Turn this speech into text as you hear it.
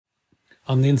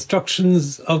On the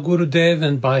instructions of Gurudev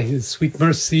and by his sweet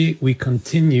mercy, we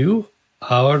continue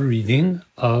our reading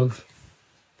of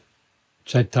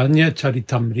Caitanya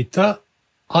Caritāmṛta,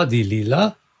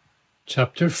 Ādi-līlā,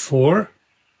 chapter 4,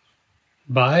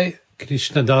 by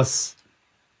Krishnadas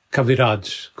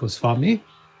Kaviraj Goswami,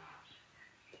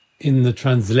 in the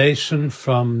translation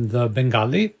from the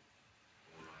Bengali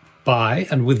by,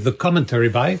 and with the commentary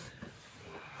by,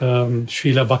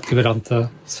 Srila Bhaktivedanta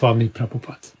Swami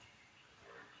Prabhupada.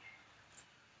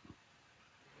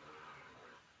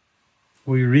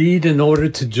 We read in order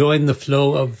to join the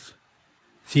flow of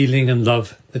feeling and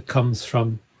love that comes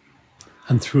from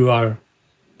and through our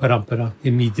parampara,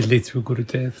 immediately through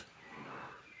Gurudev.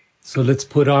 So let's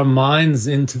put our minds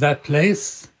into that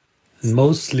place, and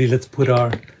mostly let's put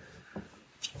our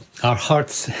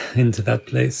hearts into that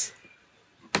place,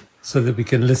 so that we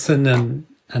can listen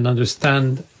and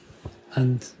understand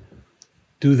and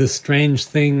do the strange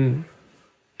thing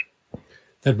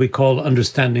that we call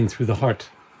understanding through the heart.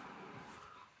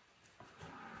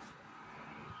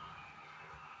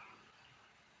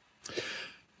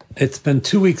 It's been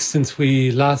 2 weeks since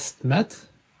we last met.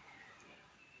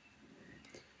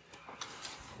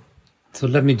 So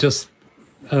let me just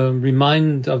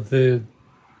remind you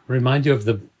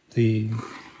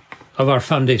of our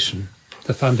foundation,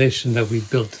 the foundation that we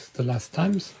built the last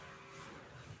times.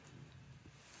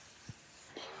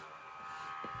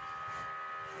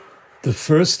 The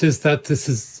first is that this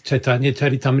is Caitanya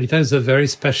Caritāmṛta is a very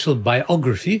special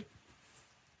biography.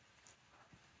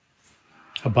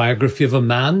 A biography of a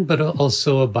man, but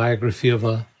also a biography of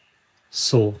a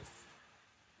soul.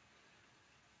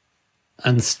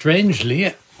 And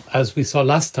strangely, as we saw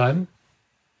last time,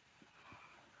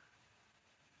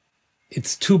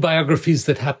 it's two biographies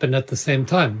that happen at the same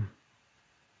time.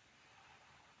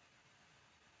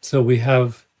 So we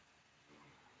have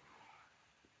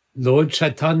Lord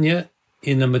Caitanya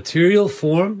in a material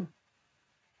form,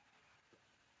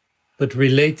 but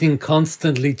relating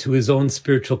constantly to his own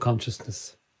spiritual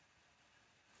consciousness.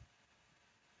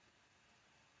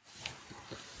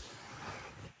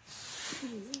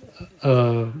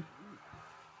 An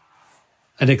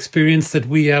experience that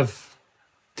we have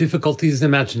difficulties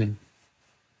imagining.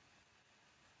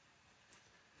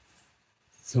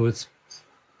 So it's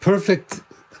perfect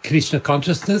Krishna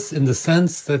consciousness in the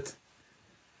sense that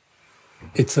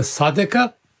it's a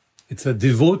sadhaka, it's a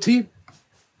devotee.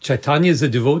 Caitanya is a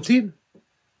devotee,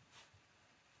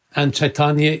 and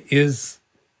Caitanya is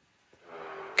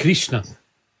Krishna,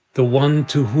 the one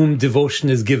to whom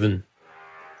devotion is given,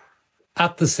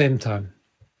 at the same time.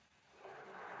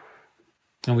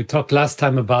 And we talked last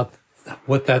time about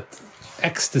what that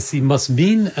ecstasy must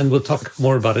mean, and we'll talk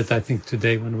more about it, I think,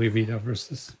 today when we read our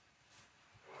verses.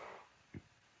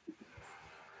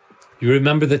 You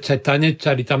remember that Caitanya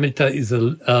Caritāmṛta is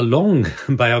a long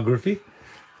biography.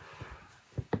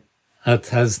 It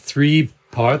has 3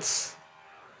 parts: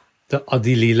 the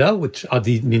Ādi-līlā, which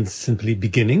Adi means simply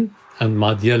beginning, and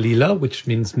Madhya-līlā, which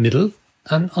means middle,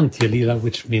 and Antya-līlā,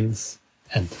 which means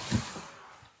end.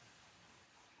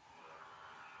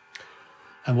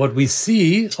 And what we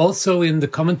see also in the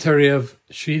commentary of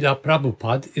Srila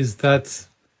Prabhupada is that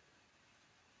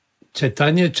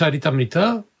Caitanya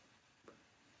Caritāmṛta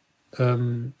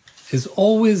is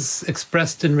always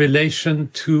expressed in relation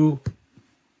to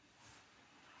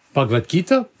Bhagavad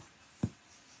Gita.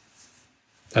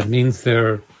 That means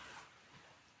there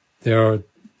are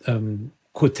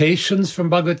quotations from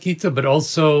Bhagavad Gita, but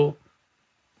also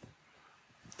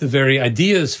the very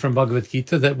ideas from Bhagavad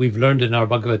Gita that we've learned in our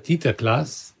Bhagavad Gita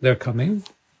class, they're coming.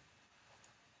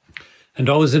 And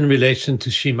always in relation to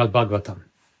Srimad Bhagavatam,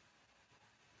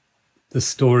 the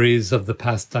stories of the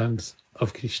pastimes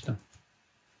of Krishna.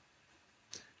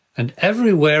 And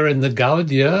everywhere in the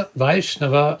Gaudiya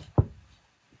Vaishnava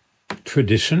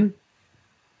tradition,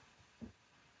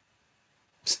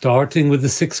 starting with the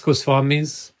 6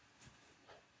 Goswamis,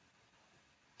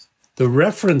 the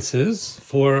references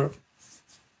for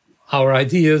our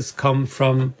ideas come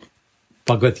from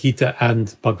Bhagavad Gita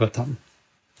and Bhagavatam.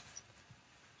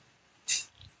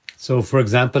 So, for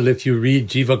example, if you read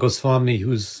Jiva Goswami,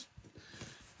 who's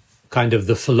kind of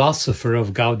the philosopher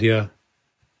of Gaudiya,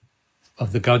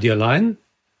 of the Gaudiya line,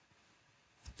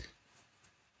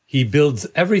 he builds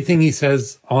everything he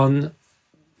says on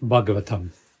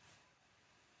Bhagavatam.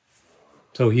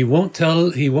 So he won't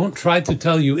try to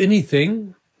tell you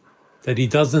anything that he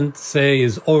doesn't say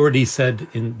is already said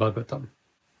in Bhagavatam.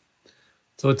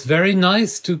 So it's very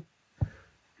nice to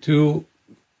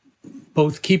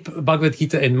both keep Bhagavad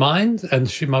Gita in mind and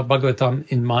Srimad Bhagavatam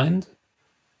in mind,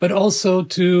 but also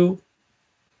to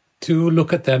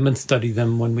look at them and study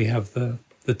them when we have the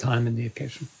the time and the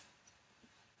occasion.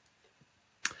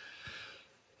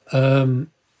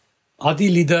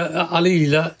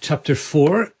 Ādi-līlā, chapter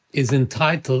 4, is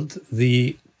entitled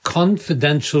The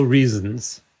Confidential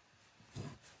Reasons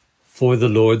for the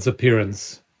Lord's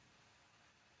Appearance.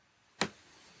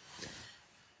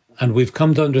 And we've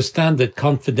come to understand that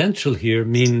confidential here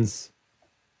means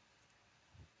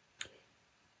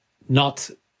not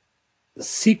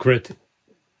secret,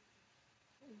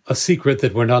 a secret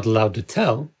that we're not allowed to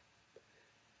tell.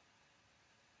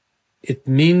 It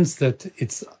means that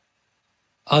it's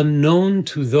unknown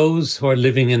to those who are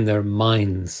living in their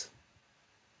minds,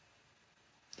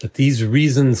 that these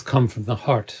reasons come from the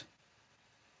heart.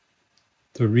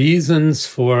 The reasons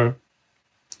for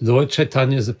Lord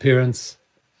Chaitanya's appearance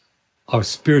are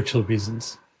spiritual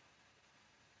reasons.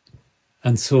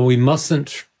 And so we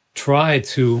mustn't try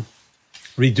to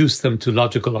reduce them to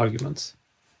logical arguments.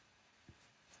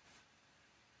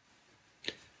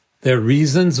 They're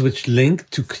reasons which link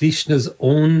to Krishna's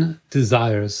own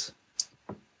desires,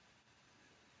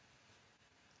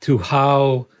 to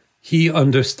how he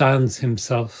understands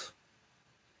himself,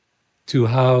 to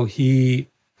how he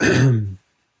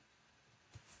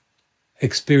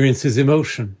experiences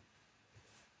emotion.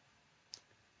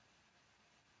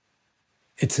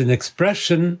 It's an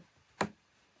expression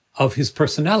of his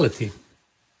personality.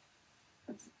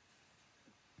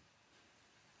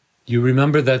 You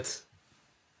remember that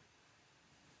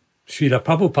Srila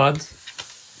Prabhupada,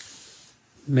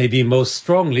 maybe most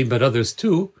strongly, but others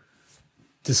too,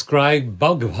 described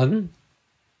Bhagavan,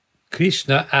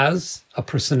 Krishna, as a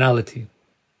personality.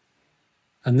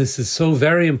 And this is so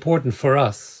very important for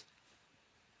us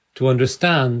to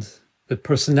understand that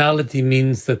personality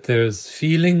means that there's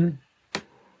feeling,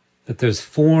 that there's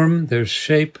form, there's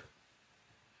shape,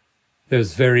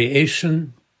 there's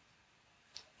variation,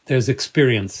 there's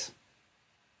experience.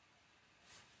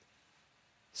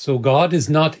 So God is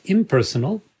not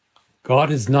impersonal.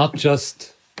 God is not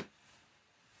just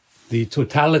the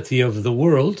totality of the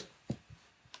world,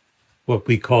 what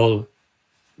we call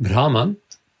Brahman.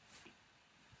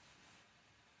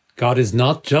 God is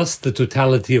not just the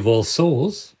totality of all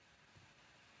souls,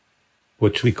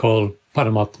 which we call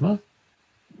Paramatma,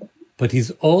 but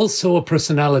he's also a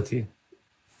personality.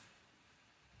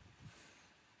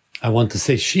 I want to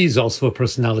say she's also a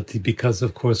personality because,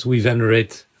 of course, we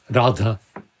venerate Radha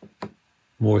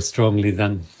more strongly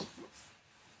than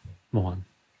Mohan.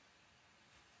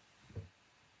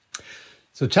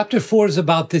 So chapter 4 is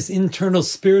about this internal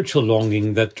spiritual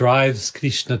longing that drives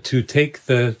Krishna to take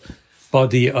the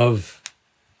body of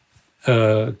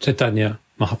Caitanya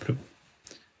Mahaprabhu.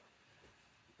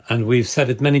 And we've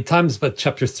said it many times, but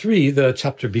chapter 3, the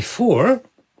chapter before,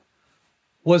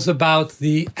 was about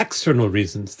the external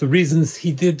reasons, the reasons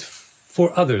he did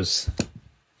for others,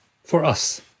 for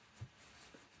us.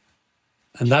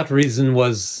 And that reason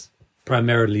was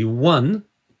primarily one,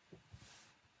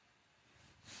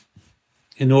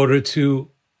 in order to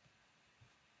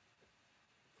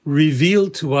reveal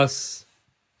to us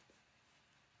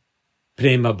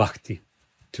prema bhakti,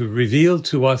 to reveal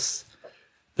to us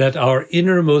that our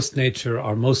innermost nature,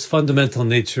 our most fundamental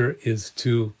nature, is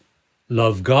to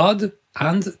love God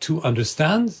and to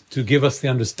understand, to give us the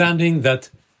understanding that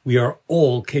we are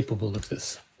all capable of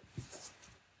this.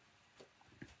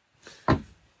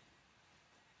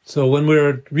 So when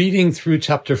we're reading through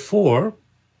chapter 4,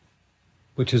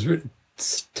 which is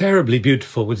it's terribly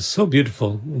beautiful, which is so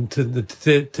beautiful, in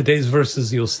today's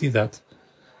verses you'll see that,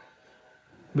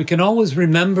 we can always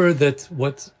remember that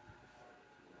what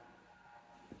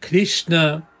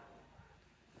Krishna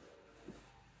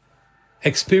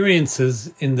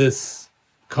experiences in this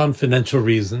confidential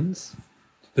reasons,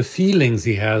 the feelings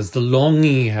he has, the longing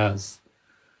he has,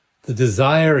 the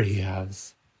desire he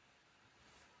has,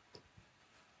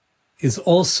 is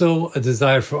also a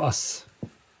desire for us,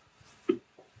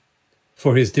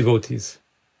 for his devotees.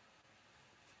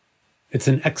 It's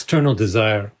an external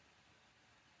desire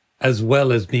as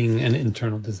well as being an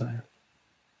internal desire.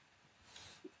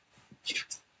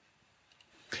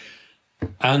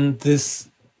 And this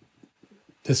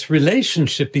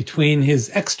relationship between his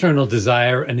external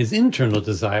desire and his internal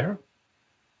desire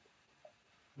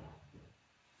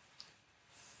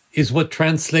is what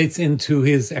translates into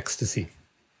his ecstasy.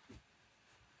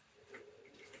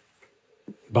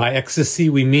 By ecstasy,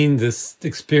 we mean this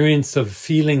experience of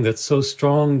feeling that's so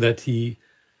strong that he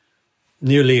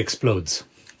nearly explodes.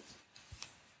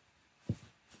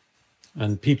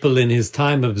 And people in his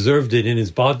time observed it in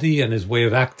his body and his way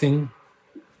of acting.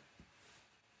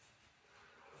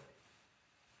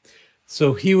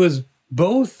 So he was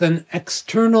both an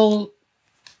external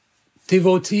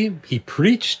devotee. He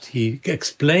preached, he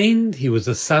explained, he was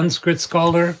a Sanskrit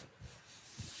scholar.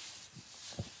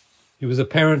 He was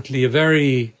apparently a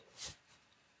very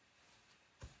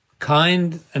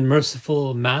kind and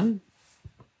merciful man.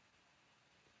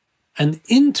 And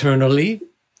internally,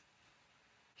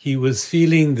 he was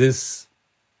feeling this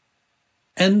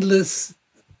endless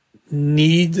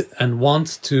need and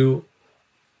want to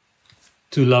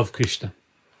love Krishna.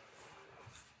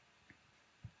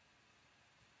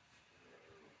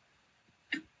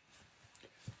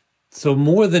 So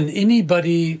more than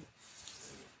anybody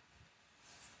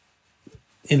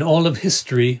in all of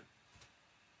history,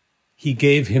 he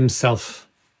gave himself.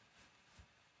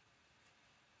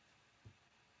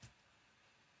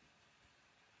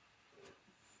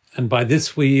 And by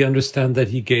this we understand that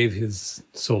he gave his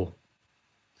soul.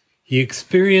 He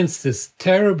experienced this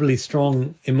terribly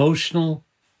strong emotional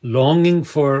longing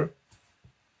for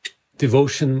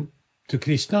devotion to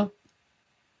Krishna.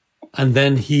 And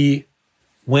then he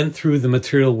went through the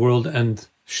material world and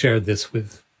shared this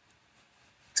with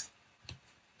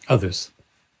others.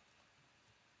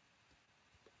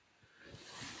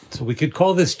 So we could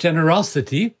call this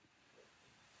generosity.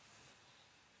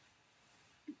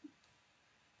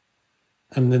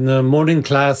 And in the morning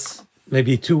class,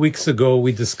 maybe 2 weeks ago,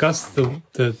 we discussed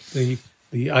the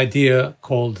idea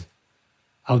called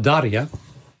audarya,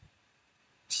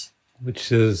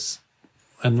 which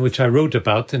I wrote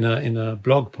about in a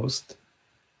blog post.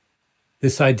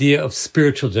 This idea of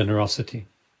spiritual generosity.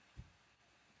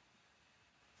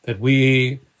 That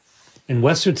we, in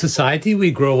Western society,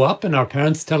 we grow up and our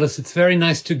parents tell us it's very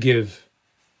nice to give.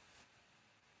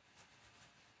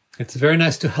 It's very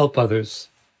nice to help others.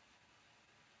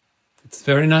 It's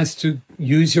very nice to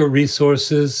use your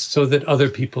resources so that other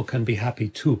people can be happy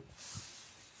too.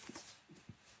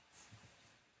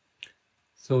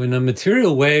 So in a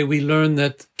material way, we learn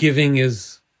that giving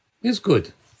is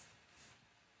good.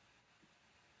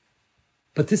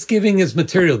 But this giving is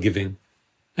material giving,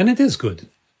 and it is good.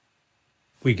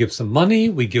 We give some money,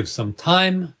 we give some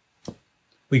time,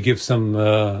 we give some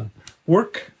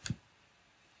work.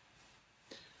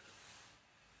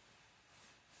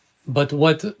 But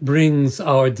what brings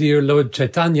our dear Lord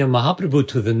Caitanya Mahaprabhu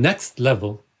to the next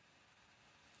level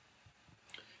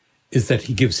is that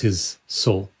he gives his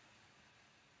soul.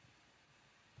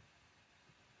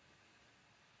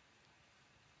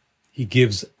 He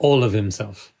gives all of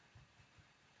himself,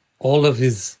 all of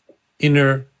his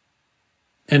inner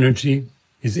energy,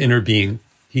 his inner being,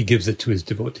 he gives it to his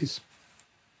devotees.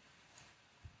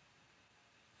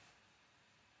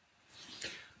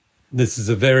 This is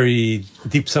a very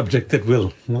deep subject that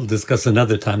we'll discuss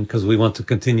another time because we want to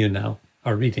continue now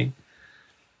our reading.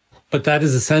 But that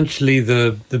is essentially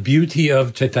the beauty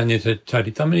of Caitanya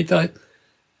Caritāmṛta,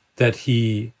 that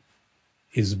he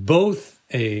is both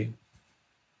a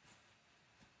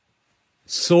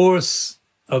source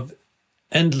of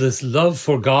endless love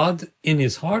for God in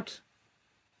his heart,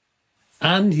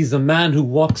 and he's a man who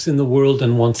walks in the world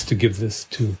and wants to give this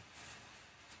to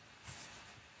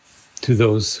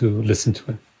those who listen to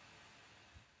him.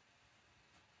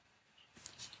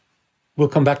 We'll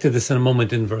come back to this in a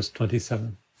moment in verse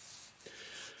 27.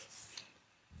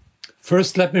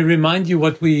 First, let me remind you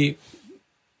what we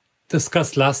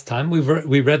discussed last time.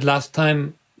 We read last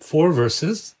time 4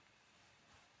 verses.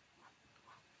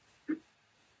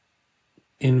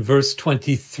 In verse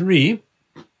 23,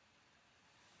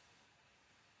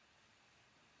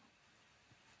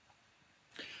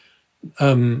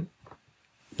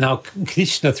 now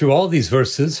Krishna, through all these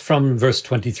verses, from verse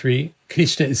 23,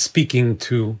 Krishna is speaking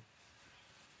to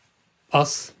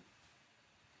us,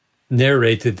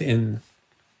 narrated in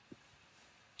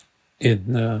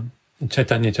Caitanya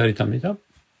Caritāmṛta.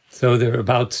 So there are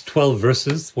about 12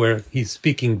 verses where he's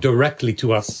speaking directly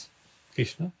to us,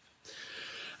 Krishna.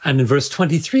 And in verse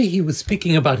 23, he was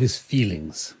speaking about his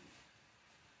feelings.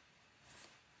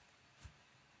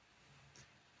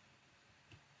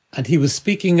 And he was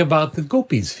speaking about the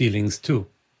gopis' feelings too.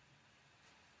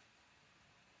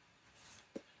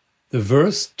 The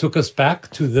verse took us back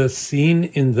to the scene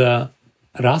in the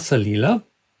Rasa-līlā,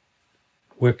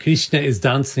 where Krishna is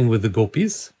dancing with the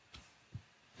gopis.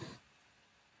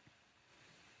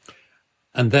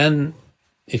 And then,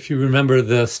 if you remember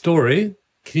the story,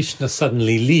 Krishna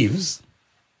suddenly leaves,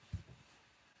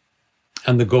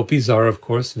 and the gopis are, of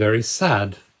course, very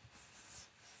sad.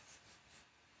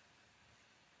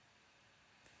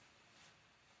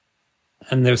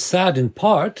 And they're sad in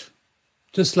part,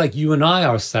 just like you and I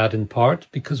are sad in part,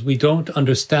 because we don't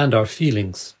understand our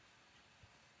feelings.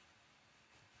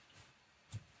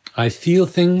 I feel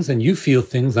things and you feel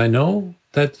things I know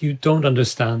that you don't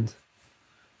understand.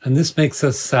 And this makes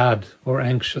us sad or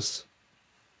anxious.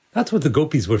 That's what the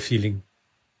gopis were feeling.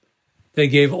 They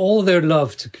gave all their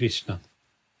love to Krishna.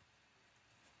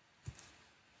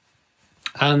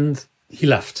 And he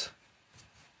left.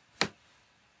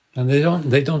 And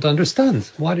they don't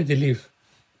understand. Why did he leave?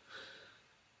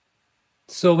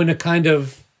 So in a kind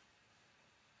of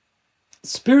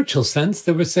spiritual sense,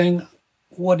 they were saying,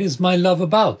 what is my love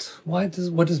about? What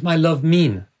does my love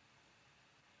mean?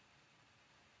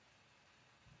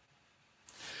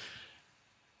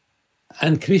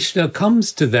 And Krishna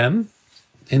comes to them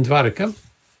in Dwaraka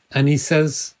and he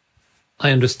says,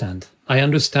 I understand. I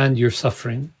understand your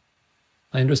suffering.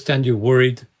 I understand you're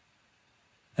worried.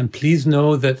 And please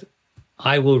know that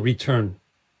I will return.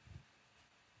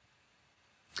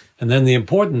 And then the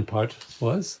important part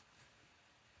was,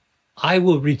 I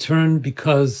will return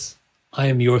because I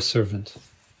am your servant.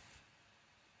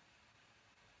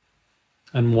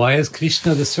 And why is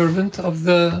Krishna the servant of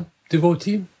the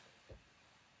devotee?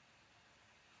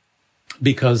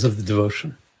 Because of the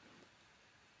devotion.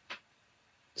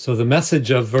 So the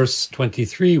message of verse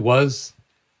 23 was,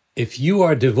 if you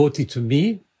are devotee to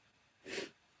me,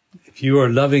 if you are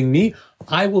loving me,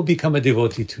 I will become a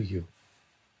devotee to you.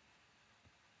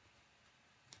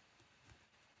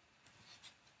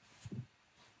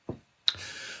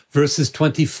 Verses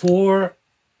 24,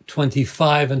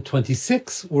 25, and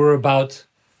 26 were about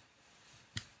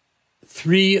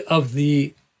three of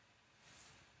the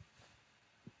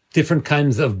different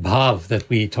kinds of bhav that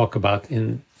we talk about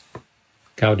in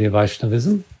Gaudiya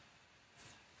Vaishnavism.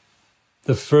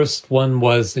 The first one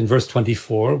was, in verse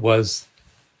 24, was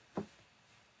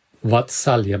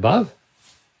Vatsalya bhav.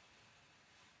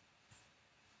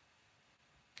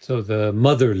 So the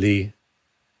motherly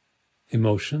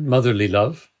emotion, motherly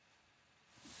love.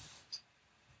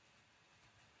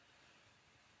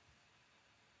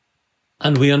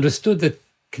 And we understood that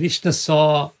Krishna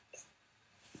saw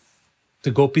the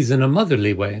gopis in a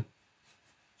motherly way.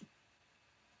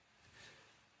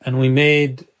 And I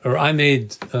made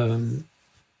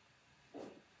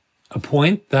a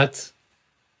point that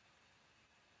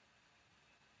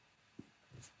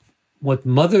what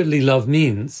motherly love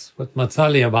means, what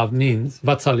Vatsalya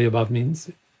bhav means,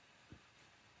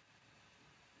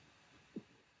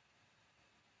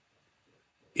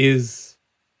 is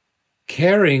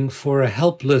caring for a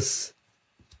helpless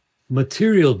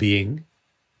material being,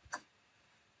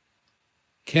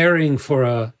 caring for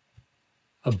a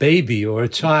baby or a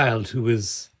child who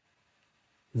is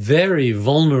very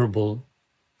vulnerable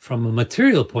from a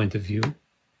material point of view,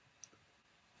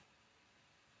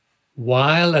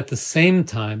 while at the same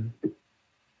time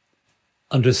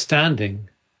understanding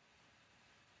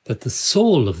that the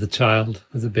soul of the child,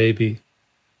 of the baby,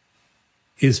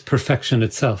 is perfection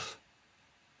itself.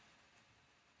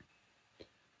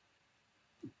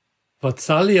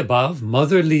 Vatsalya bhav,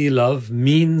 motherly love,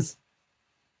 means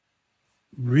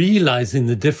realizing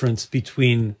the difference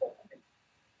between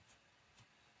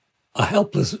a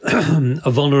helpless,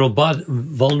 a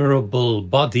vulnerable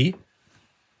body,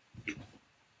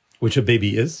 which a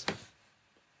baby is,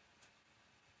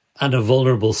 and a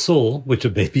vulnerable soul, which a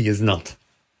baby is not.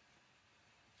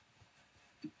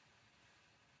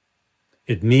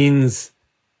 It means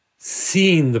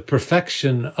seeing the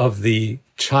perfection of the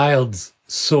child's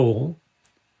soul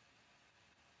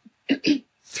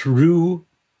through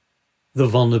the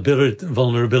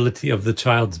vulnerability of the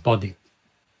child's body.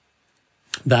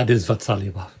 That is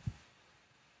Vatsalya bhav.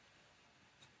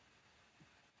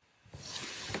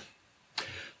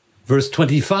 Verse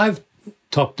 25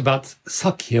 talked about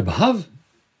Sakhya bhav,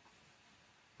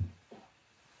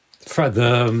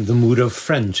 the mood of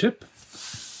friendship.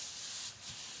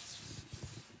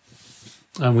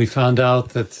 And we found out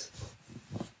that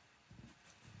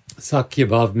Sakhya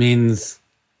bhav means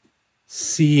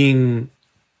seeing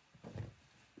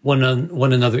one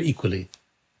another equally.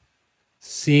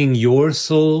 Seeing your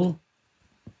soul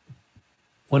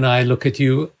when I look at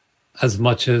you as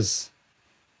much as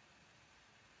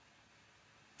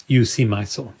you see my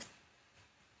soul.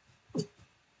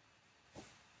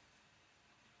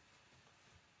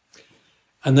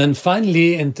 And then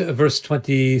finally, in verse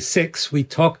 26, we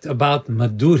talked about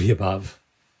Madhurya bhav,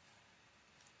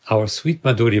 our sweet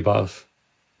Madhurya bhav.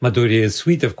 Madhurya is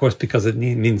sweet, of course, because it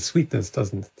means sweetness,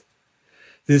 doesn't it?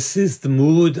 This is the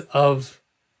mood of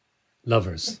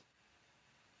lovers.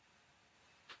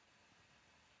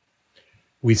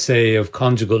 We say of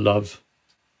conjugal love,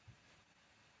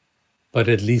 but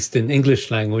at least in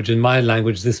English language, in my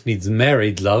language, this means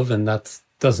married love, and that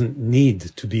doesn't need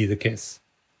to be the case.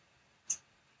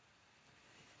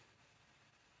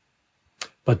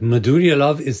 But Madhurya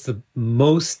love is the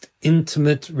most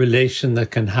intimate relation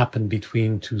that can happen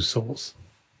between two souls.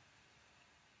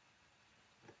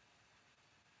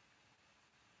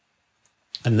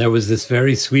 And there was this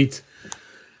very sweet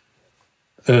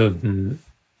comment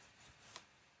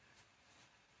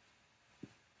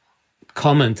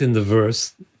in the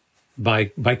verse by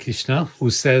Krishna,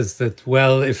 who says that,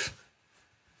 well, if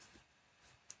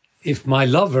my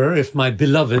lover, if my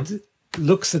beloved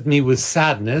looks at me with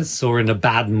sadness or in a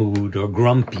bad mood or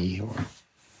grumpy, or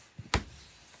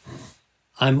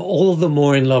I'm all the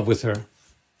more in love with her.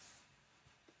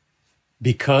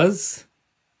 Because,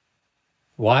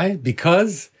 why?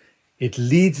 Because it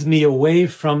leads me away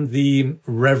from the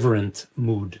reverent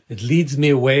mood. It leads me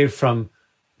away from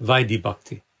Vaidhi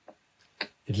Bhakti.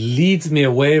 It leads me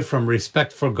away from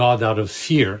respect for God out of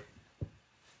fear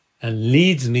and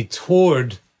leads me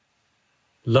toward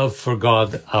love for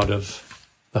God out of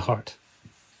the heart.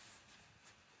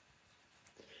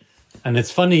 And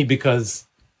it's funny because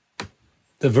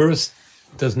the verse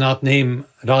does not name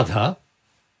Radha,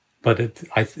 but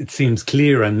it seems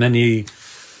clear, and many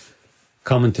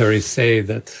commentaries say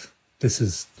that this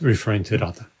is referring to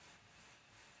Radha.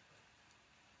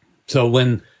 So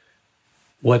when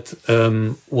what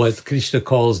Krishna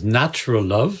calls natural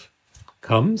love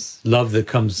comes, love that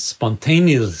comes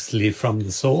spontaneously from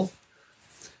the soul,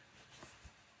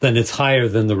 then it's higher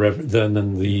than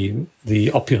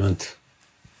the opulence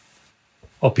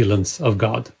of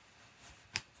God.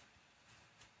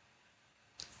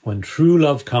 When true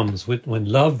love comes, when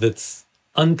love that's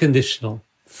unconditional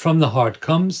from the heart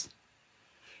comes,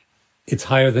 it's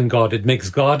higher than God. It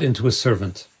makes God into a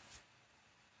servant,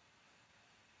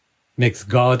 makes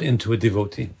God into a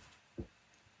devotee.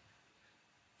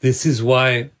 This is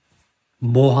why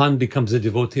Mohan becomes a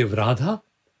devotee of Radha.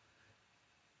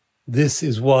 This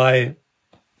is why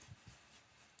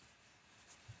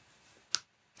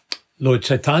Lord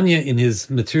Caitanya, in his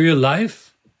material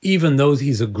life, even though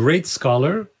he's a great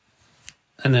scholar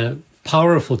and a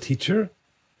powerful teacher,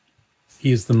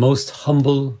 he is the most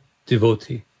humble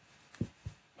devotee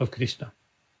of Krishna.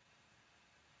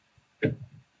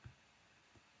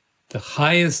 The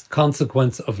highest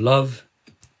consequence of love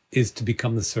is to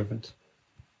become the servant.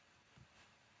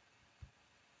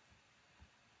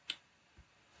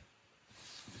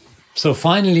 So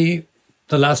finally,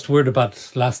 the last word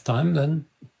about last time then.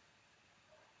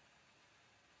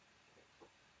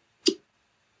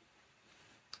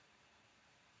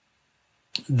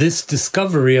 This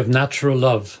discovery of natural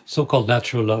love, so-called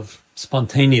natural love,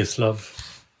 spontaneous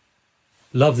love,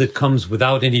 love that comes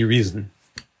without any reason.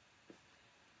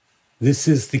 This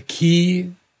is the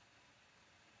key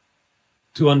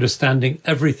to understanding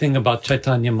everything about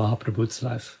Chaitanya Mahaprabhu's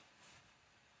life.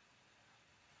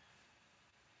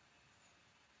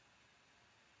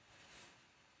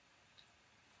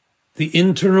 The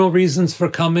internal reasons for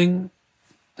coming,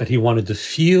 that he wanted to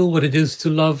feel what it is to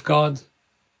love God.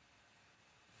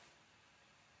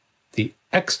 The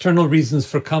external reasons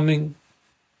for coming,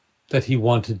 that he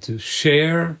wanted to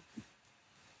share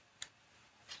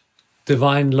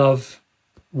divine love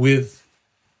with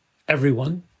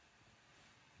everyone,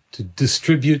 to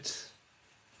distribute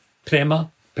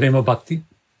prema bhakti.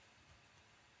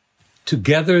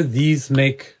 Together, these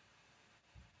make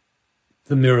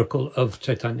the miracle of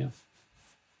Chaitanya.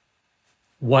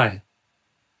 Why?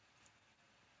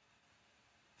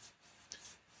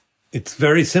 It's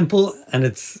very simple, and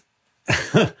it's,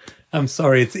 I'm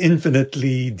sorry, it's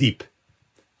infinitely deep.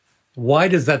 Why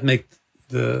does that make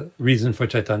the reason for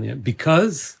Chaitanya?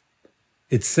 Because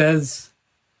it says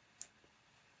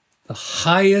the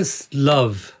highest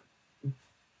love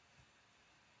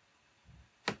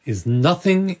is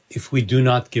nothing if we do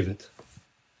not give it.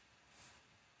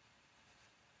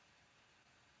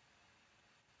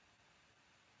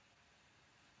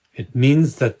 It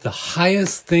means that the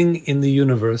highest thing in the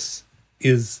universe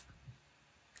is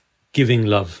giving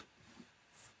love.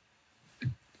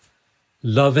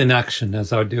 Love in action,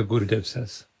 as our dear Gurudev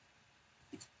says.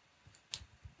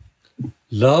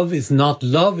 Love is not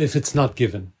love if it's not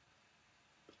given.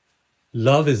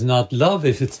 Love is not love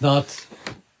if it's not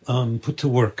put to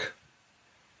work,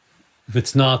 if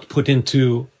it's not put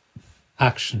into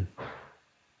action.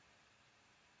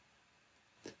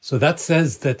 So that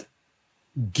says that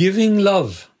giving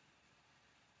love,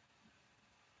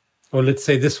 or let's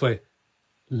say this way,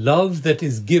 love that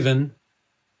is given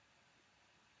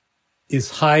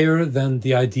is higher than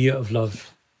the idea of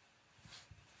love.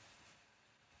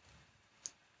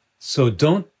 So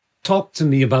don't talk to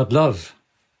me about love.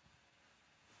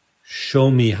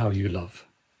 Show me how you love.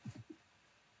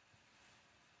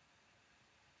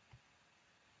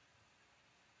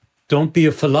 Don't be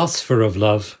a philosopher of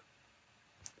love.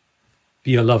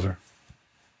 Be a lover.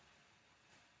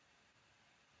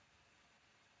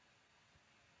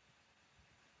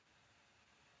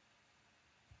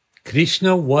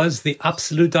 Krishna was the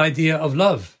absolute idea of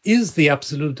love, is the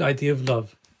absolute idea of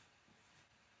love.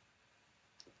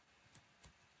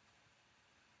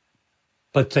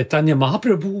 But Caitanya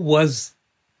Mahaprabhu was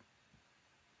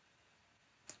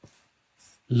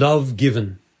love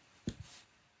given.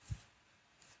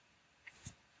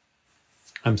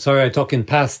 I'm sorry I talk in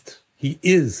past. He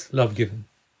is love given.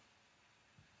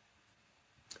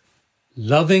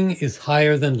 Loving is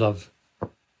higher than love,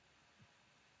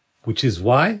 which is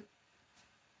why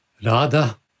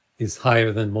Radha is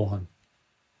higher than Mohan.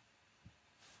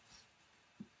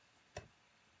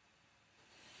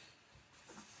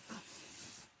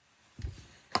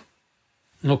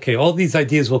 Okay, all these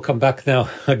ideas will come back now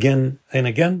again and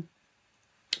again.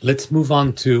 Let's move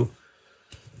on to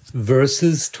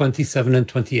verses 27 and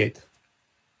 28.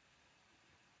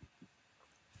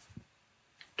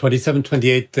 27,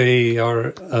 28, they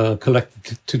are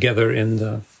collected together in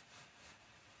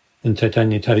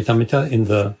Caitanya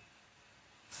Caritāmṛta,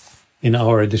 in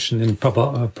our edition, in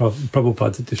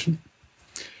Prabhupada's edition.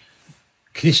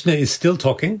 Krishna is still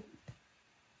talking,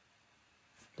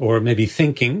 or maybe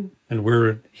thinking, and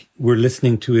we're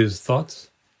listening to his thoughts.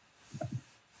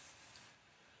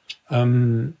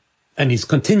 And he's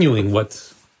continuing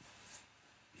what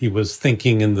he was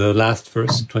thinking in the last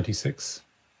verse, 26.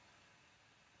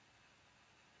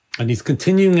 And he's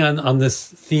continuing on this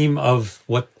theme of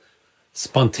what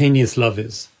spontaneous love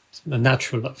is, a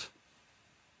natural love.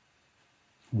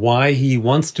 Why he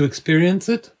wants to experience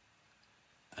it,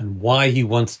 and why he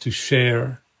wants to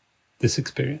share this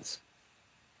experience.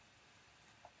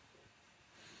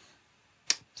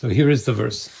 So here is the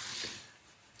verse.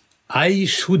 Ai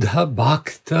Shuddha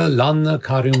Bhakta Lana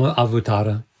Karima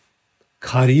Avutara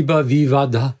Kariba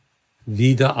Vivada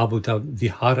Vida Abuta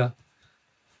Vihara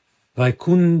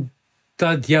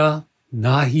Vaikuntadya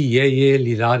Nahi Yeye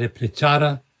Lilare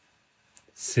Prechara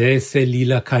Se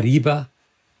Lila Kariba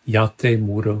Yate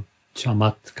Muro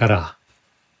Chamatkara.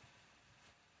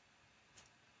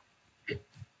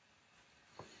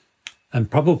 And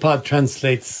Prabhupada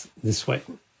translates this way.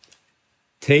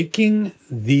 Taking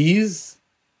these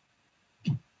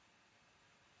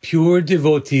pure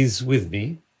devotees with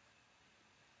me,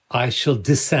 I shall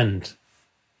descend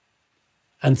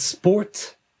and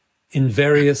sport in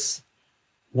various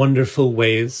wonderful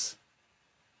ways,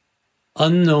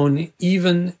 unknown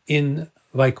even in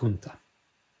Vaikuntha.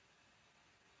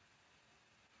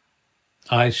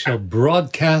 I shall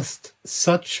broadcast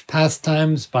such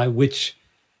pastimes by which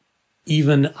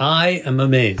even I am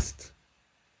amazed.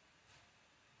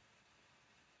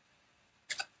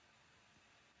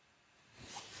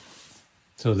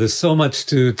 So there's so much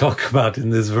to talk about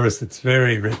in this verse. It's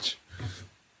very rich.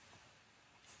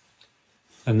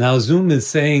 And now Zoom is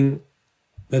saying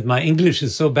that my English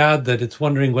is so bad that it's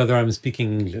wondering whether I'm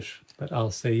speaking English. But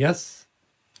I'll say yes.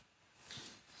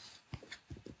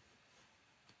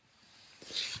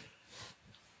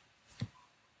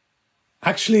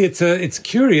 Actually, it's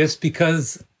curious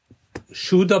because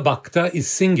Shuddha Bhakta is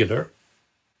singular.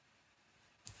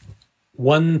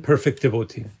 One perfect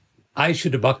devotee. I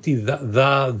Shuddha Bhakti,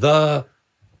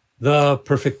 the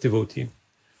perfect devotee.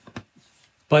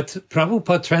 But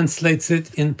Prabhupada translates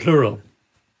it in plural.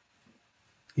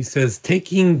 He says,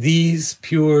 taking these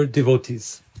pure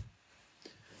devotees.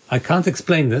 I can't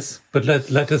explain this, but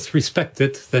let us respect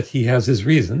it that he has his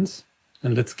reasons,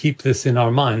 and let's keep this in our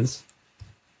minds.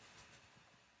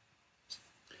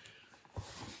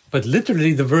 But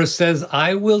literally the verse says,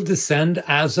 I will descend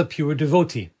as a pure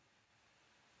devotee.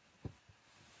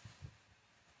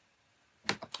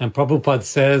 And Prabhupada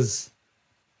says,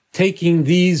 taking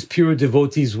these pure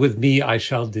devotees with me, I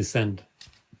shall descend.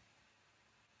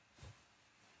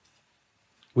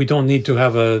 We don't need to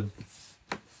have an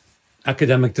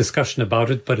academic discussion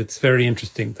about it, but it's very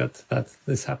interesting that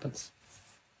this happens.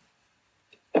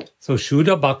 So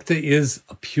Shuddha Bhakta is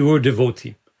a pure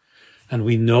devotee. And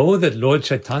we know that Lord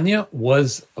Caitanya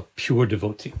was a pure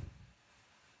devotee,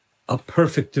 a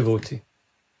perfect devotee,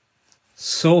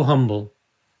 so humble,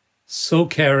 so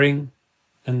caring,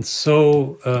 and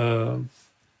so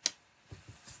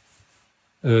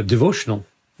devotional,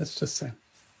 let's just say.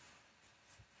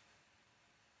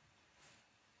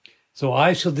 So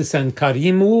I shall descend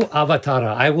Karimu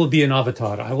Avatara. I will be an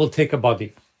avatar. I will take a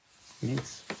body.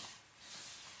 Means.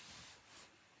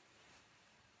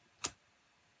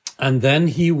 And then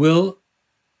he will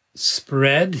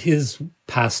spread his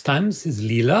pastimes, his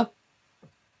lila.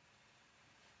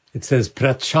 It says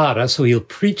prachara, so he'll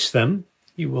preach them.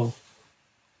 He will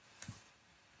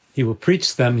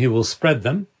preach them, he will spread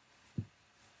them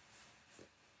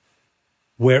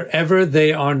wherever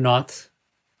they are not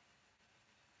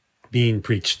being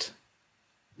preached.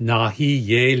 Nahi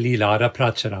ye lilara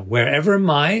prachara. Wherever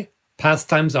my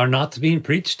pastimes are not being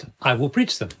preached, I will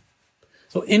preach them.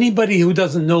 So anybody who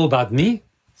doesn't know about me,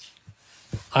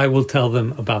 I will tell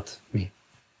them about me.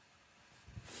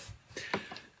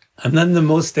 And then the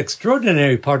most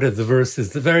extraordinary part of the verse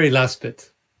is the very last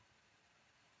bit.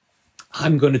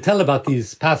 I'm going to tell about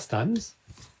these pastimes,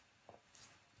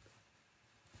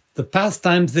 the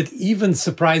pastimes that even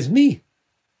surprise me.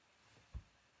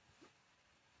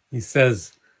 He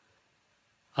says,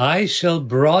 I shall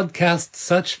broadcast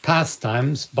such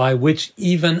pastimes by which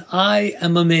even I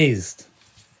am amazed.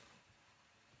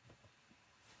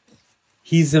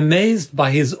 He's amazed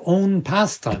by his own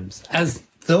pastimes, as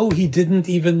though he didn't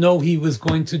even know he was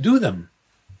going to do them.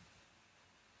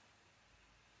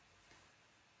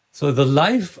 So the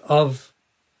life of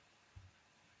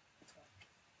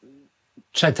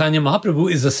Caitanya Mahaprabhu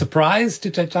is a surprise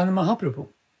to Caitanya Mahaprabhu.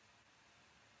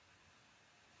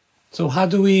 So how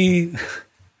do we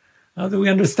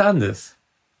understand this?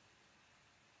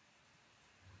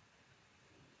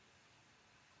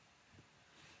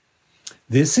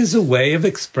 This is a way of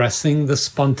expressing the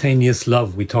spontaneous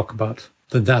love we talk about,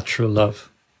 the natural love,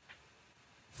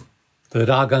 the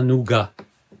raganuga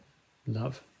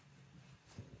love.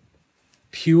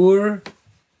 Pure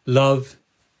love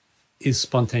is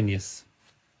spontaneous.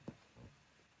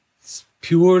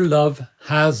 Pure love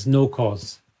has no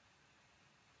cause.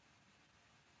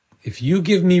 If you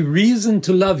give me reason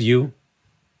to love you,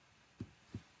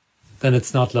 then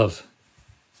it's not love.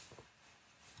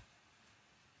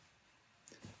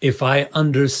 If I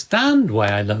understand why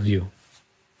I love you,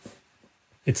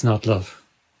 it's not love.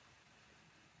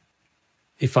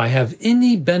 If I have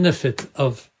any benefit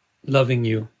of loving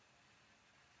you,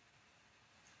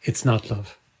 it's not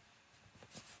love.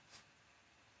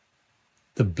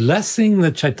 The blessing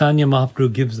that Caitanya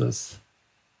Mahaprabhu gives us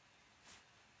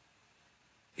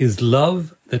is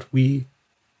love that we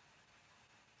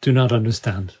do not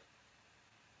understand.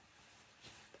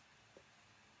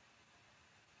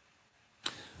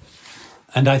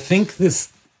 And I think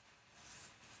this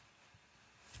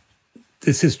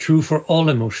is true for all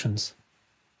emotions.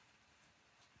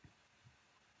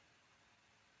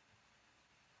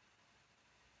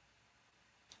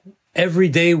 Every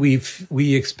day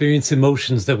we experience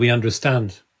emotions that we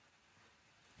understand.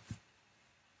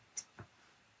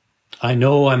 I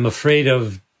know I'm afraid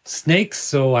of snakes,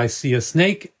 so I see a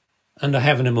snake and I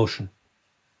have an emotion.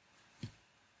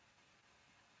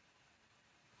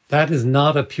 That is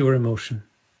not a pure emotion.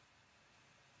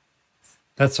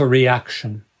 That's a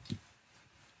reaction.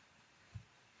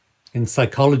 In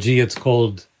psychology, it's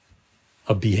called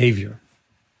a behavior.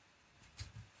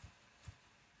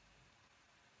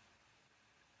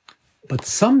 But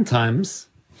sometimes,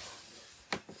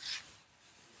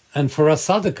 and for us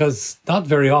sadhakas, not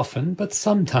very often, but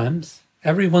sometimes,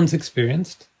 everyone's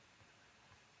experienced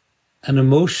an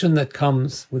emotion that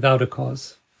comes without a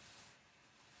cause.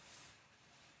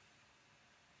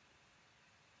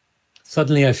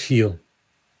 Suddenly I feel.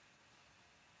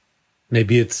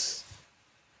 Maybe it's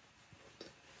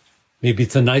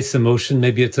a nice emotion,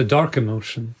 maybe it's a dark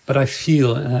emotion, but I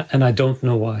feel and I don't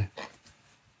know why.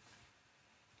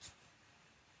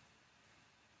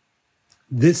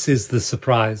 This is the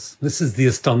surprise. This is the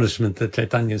astonishment that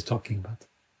Caitanya is talking about.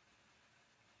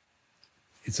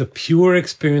 It's a pure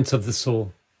experience of the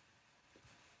soul,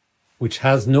 which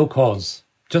has no cause,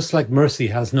 just like mercy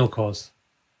has no cause.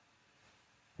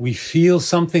 We feel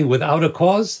something without a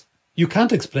cause, you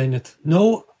can't explain it.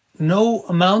 No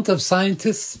amount of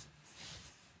scientists,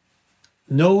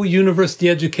 no university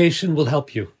education will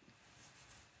help you.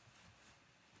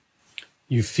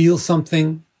 You feel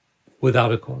something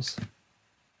without a cause.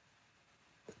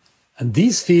 And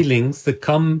these feelings that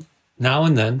come now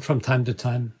and then, from time to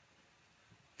time,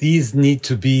 these need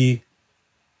to be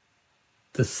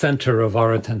the center of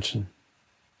our attention,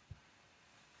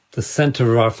 the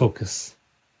center of our focus,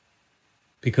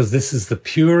 because this is the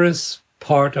purest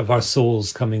part of our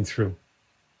souls coming through.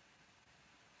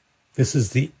 This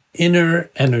is the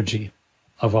inner energy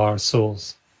of our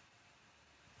souls,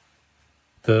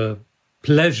 the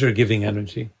pleasure-giving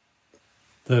energy,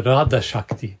 the radha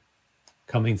shakti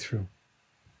coming through,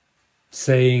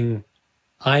 saying,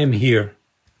 I am here,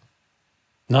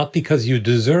 not because you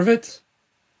deserve it,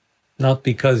 not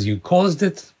because you caused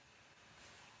it,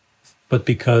 but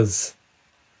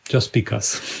just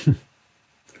because.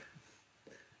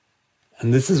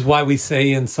 And this is why we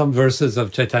say in some verses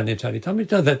of Caitanya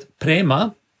Caritāmṛta that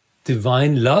prema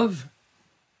divine love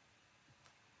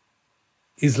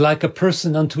is like a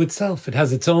person unto itself. It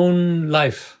has its own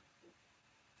life.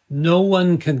 No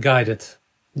one can guide it.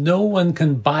 No one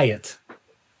can buy it.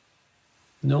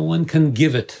 No one can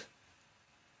give it.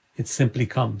 It simply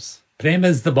comes. Prema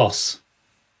is the boss.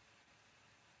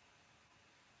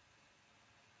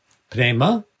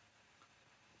 Prema,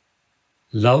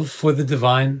 love for the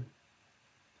divine,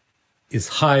 is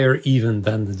higher even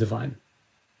than the divine.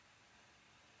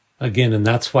 Again, and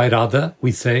that's why Radha,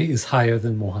 we say, is higher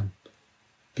than Mohan,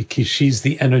 because she's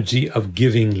the energy of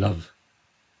giving love.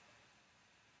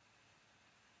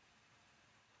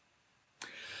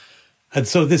 And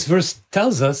so this verse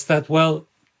tells us that, well,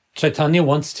 Caitanya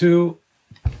wants to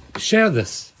share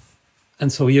this.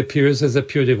 And so he appears as a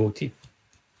pure devotee.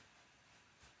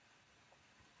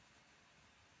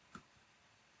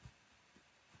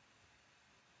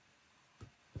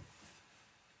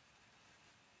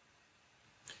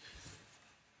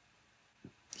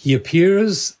 He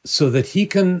appears so that he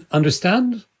can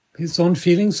understand his own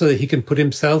feelings, so that he can put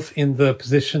himself in the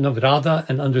position of Radha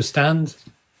and understand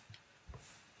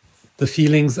the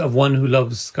feelings of one who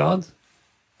loves God,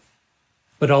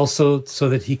 but also so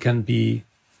that he can be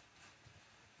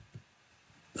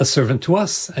a servant to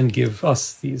us and give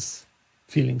us these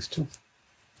feelings too.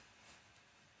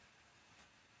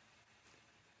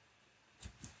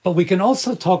 But we can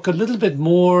also talk a little bit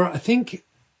more, I think,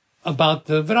 about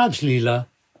the Ādi-līlā,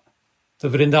 the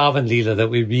Vrindavan-līlā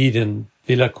that we read in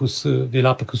Vilapa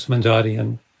Kusumanjari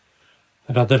and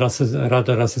Radha Rasa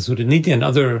Suranidhi and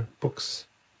other books.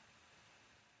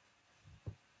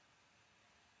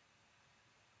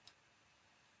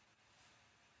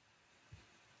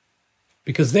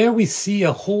 Because there we see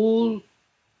a whole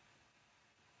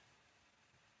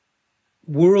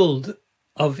world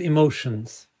of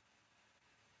emotions.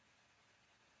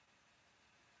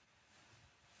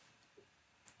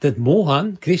 That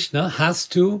Mohan, Krishna, has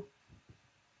to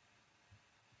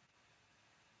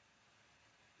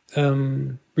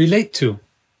relate to.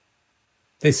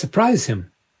 They surprise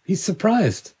him. He's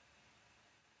surprised.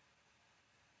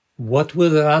 What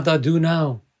will Radha do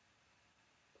now?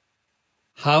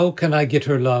 How can I get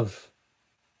her love?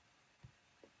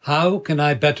 How can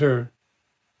I better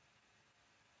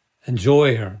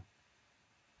enjoy her?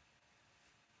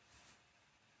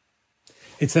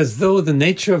 It's as though the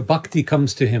nature of bhakti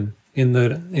comes to him in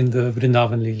the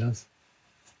Vrindavan Leelas.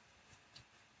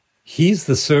 He's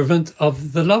the servant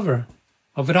of the lover,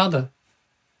 of Radha,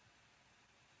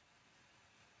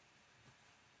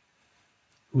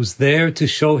 who's there to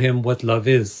show him what love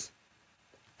is,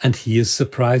 and he is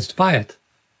surprised by it.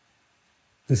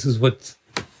 This is what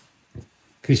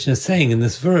Krishna is saying in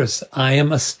this verse. I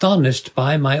am astonished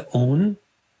by my own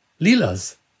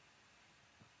leelas.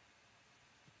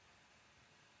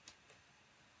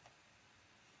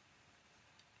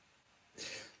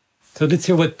 So let's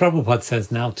hear what Prabhupada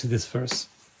says now to this verse.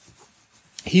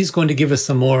 He's going to give us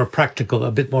a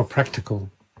bit more practical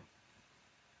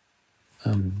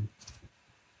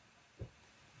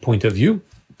point of view.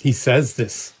 He says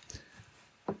this: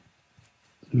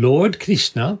 Lord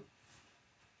Krishna,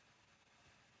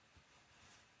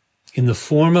 in the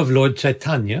form of Lord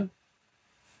Caitanya,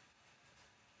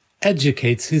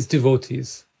 educates his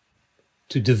devotees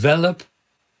to develop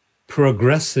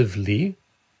progressively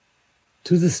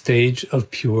to the stage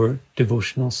of pure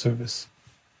devotional service.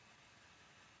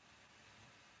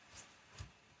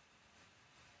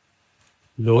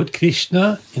 Lord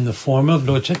Krishna, in the form of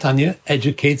Lord Caitanya,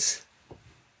 educates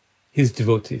his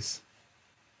devotees.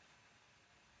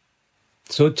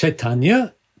 So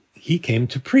Caitanya, he came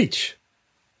to preach.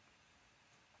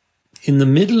 In the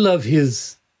middle of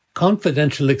his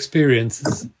confidential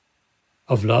experiences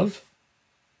of love,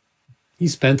 he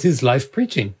spent his life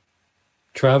preaching,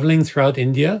 traveling throughout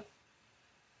India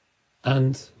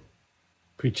and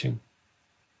preaching.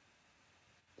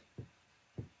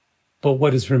 But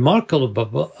what is remarkable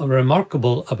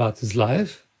about his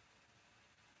life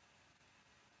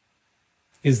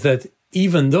is that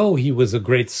even though he was a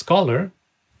great scholar,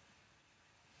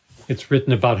 it's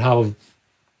written about how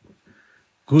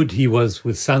good he was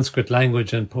with Sanskrit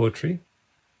language and poetry,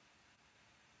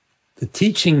 the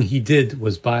teaching he did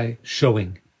was by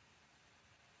showing,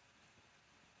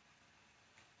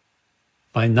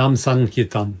 by Nam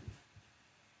Sankirtan,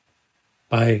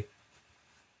 by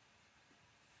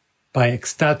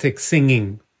ecstatic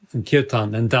singing and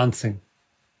kirtan and dancing.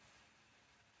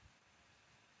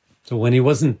 So when he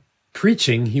wasn't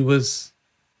preaching, he was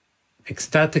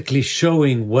ecstatically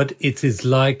showing what it is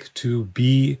like to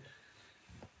be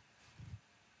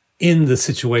in the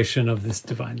situation of this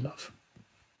divine love.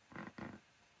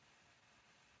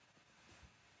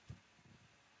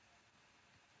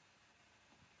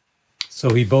 So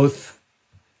he both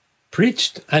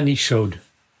preached and he showed.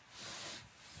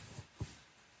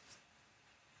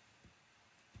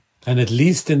 And at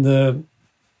least in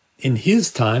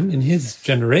his time, in his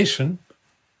generation,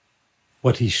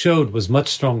 what he showed was much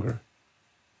stronger.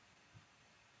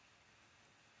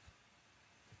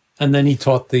 And then he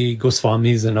taught the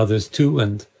Goswamis and others too,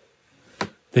 and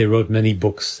they wrote many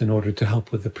books in order to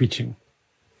help with the preaching.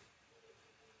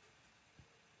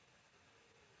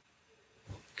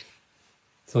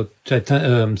 So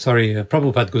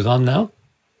Prabhupada goes on now.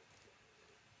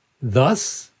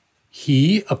 Thus,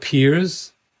 he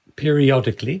appears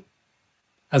periodically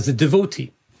as a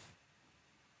devotee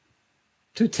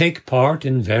to take part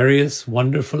in various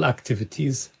wonderful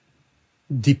activities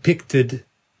depicted,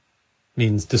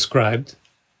 means described,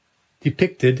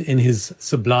 depicted in his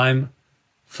sublime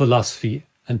philosophy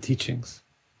and teachings.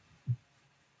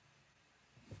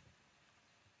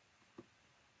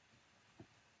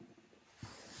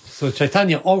 So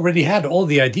Caitanya already had all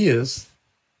the ideas,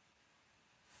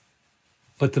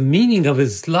 but the meaning of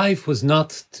his life was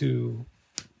less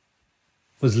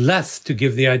to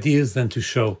give the ideas than to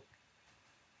show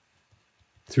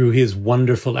through his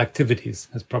wonderful activities,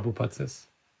 as Prabhupada says.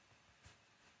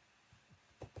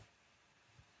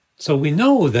 So we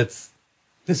know that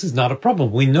this is not a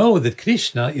problem. We know that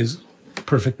Krishna is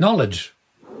perfect knowledge.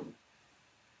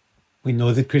 We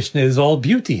know that Krishna is all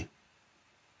beauty,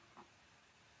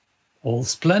 all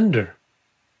splendor.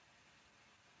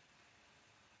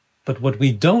 But what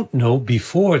we don't know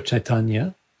before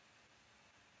Caitanya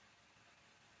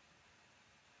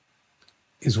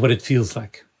is what it feels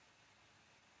like.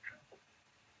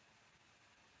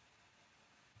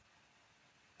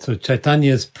 So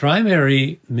Caitanya's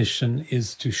primary mission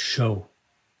is to show,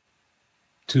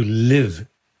 to live,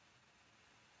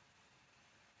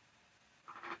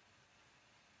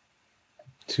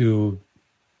 to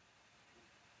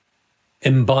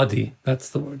embody, that's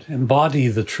the word, embody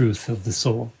the truth of the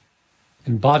soul,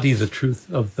 embody the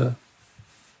truth of the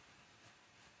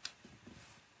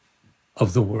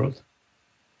world.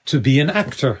 To be an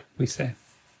actor, we say.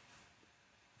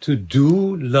 To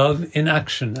do love in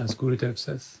action, as Gurudev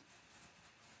says.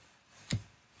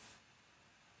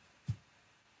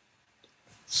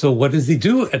 So what does he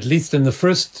do? At least in the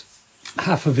first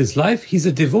half of his life, he's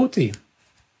a devotee.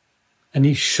 And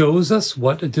he shows us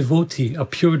what a devotee, a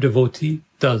pure devotee,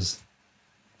 does.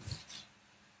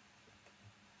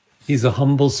 He's a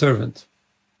humble servant.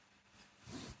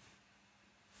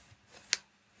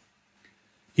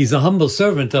 He's a humble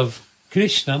servant of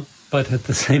Krishna, but at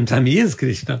the same time he is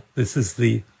Krishna. This is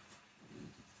the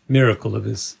miracle of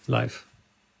his life.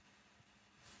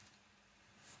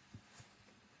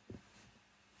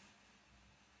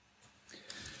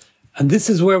 And this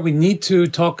is where we need to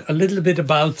talk a little bit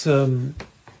about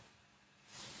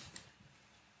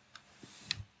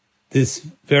this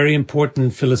very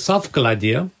important philosophical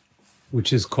idea,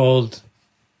 which is called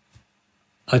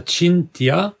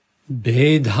Achintya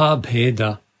Bheda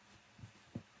Bheda.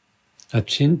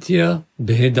 Achintya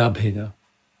Bheda Bheda.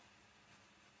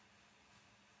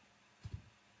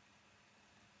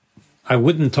 I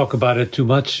wouldn't talk about it too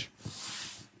much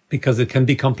because it can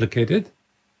be complicated,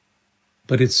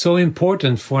 but it's so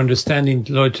important for understanding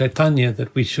Lord Caitanya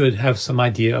that we should have some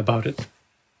idea about it.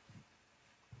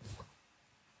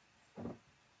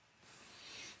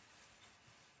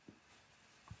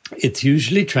 It's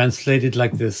usually translated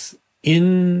like this: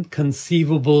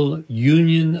 inconceivable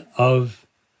union of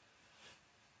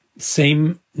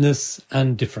sameness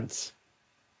and difference.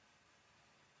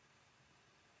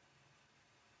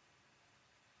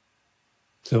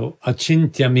 So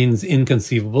achintya means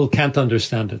inconceivable, can't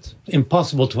understand it,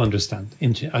 impossible to understand,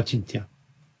 achintya.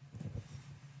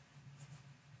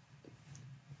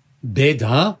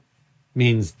 Bheda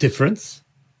means difference,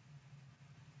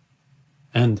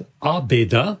 and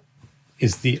abheda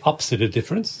is the opposite of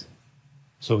difference,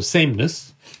 so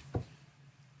sameness.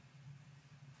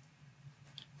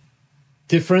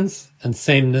 Difference and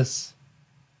sameness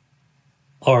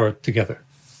are together.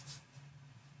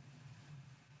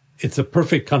 It's a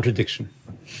perfect contradiction.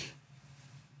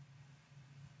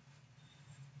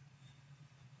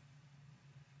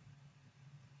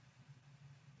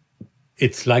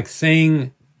 It's like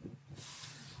saying,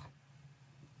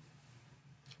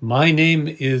 my name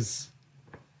is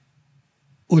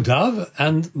Uddhava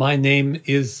and my name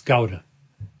is Gauda.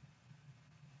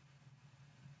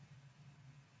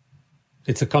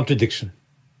 It's a contradiction.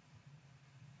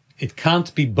 It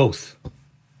can't be both.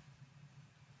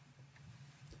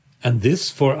 And this,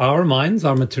 for our minds,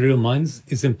 our material minds,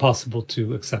 is impossible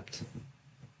to accept.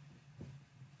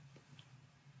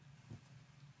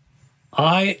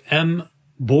 I am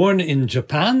born in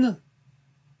Japan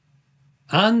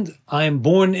and I am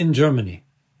born in Germany.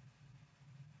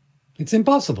 It's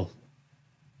impossible.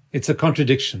 It's a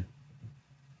contradiction.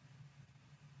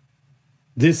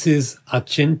 This is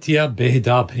achintya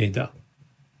bheda bheda.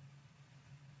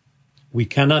 We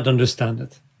cannot understand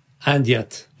it. And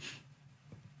yet,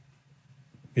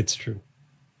 it's true.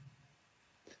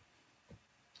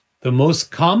 The most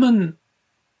common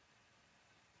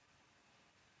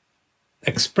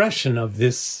expression of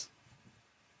this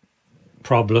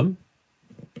problem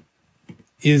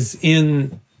is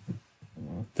in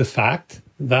the fact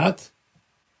that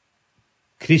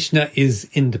Krishna is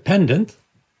independent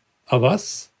of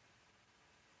us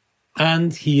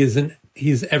and he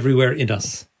is everywhere in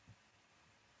us.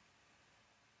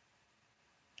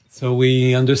 So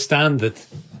we understand that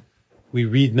we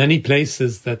read many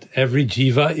places that every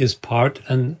jiva is part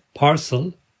and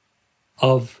parcel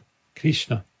of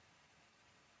Krishna.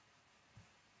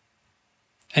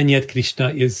 And yet Krishna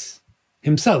is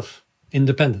himself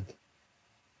independent.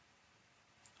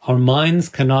 Our minds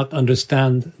cannot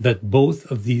understand that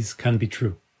both of these can be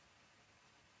true.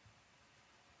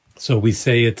 So we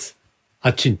say it's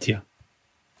achintya,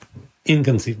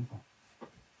 inconceivable.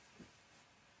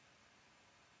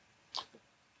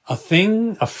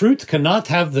 A fruit cannot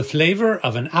have the flavor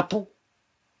of an apple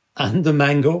and a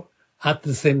mango at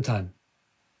the same time.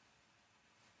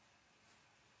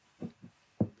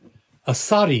 A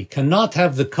sari cannot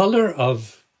have the color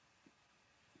of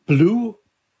blue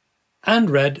and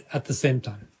red at the same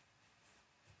time.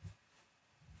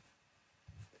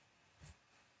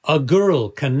 A girl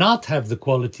cannot have the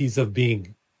qualities of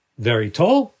being very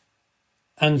tall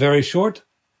and very short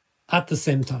at the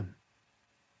same time.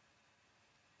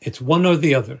 It's one or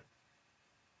the other.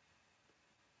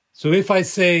 So if I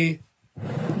say,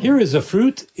 here is a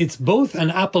fruit, it's both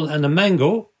an apple and a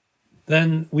mango,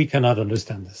 then we cannot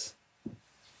understand this.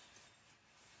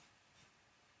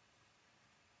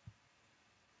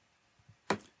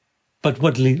 But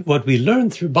what we learn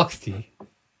through bhakti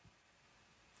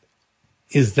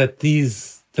is that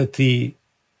the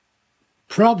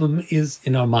problem is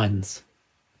in our minds.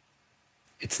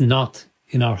 It's not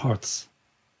in our hearts.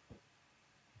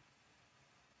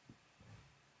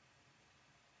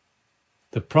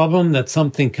 The problem that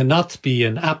something cannot be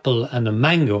an apple and a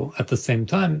mango at the same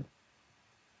time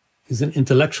is an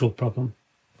intellectual problem,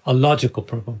 a logical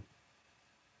problem,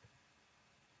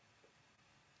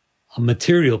 a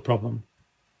material problem.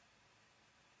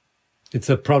 It's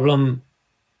a problem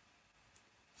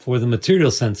for the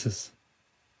material senses.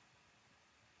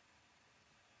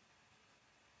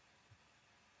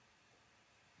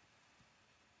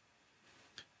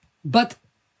 But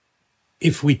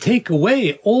if we take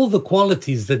away all the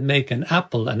qualities that make an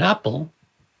apple,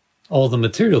 all the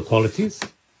material qualities,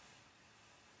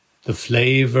 the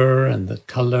flavor and the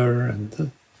color and the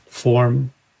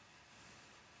form,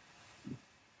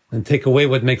 and take away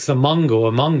what makes a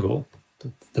mango,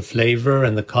 the flavor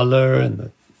and the color and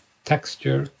the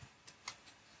texture,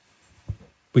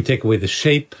 we take away the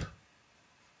shape,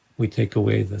 we take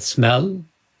away the smell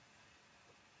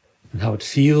and how it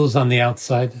feels on the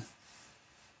outside.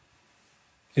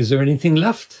 Is there anything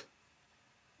left?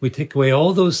 We take away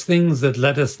all those things that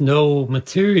let us know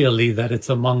materially that it's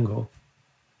a mango.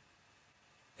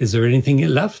 Is there anything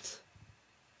left?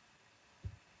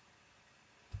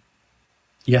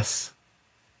 Yes.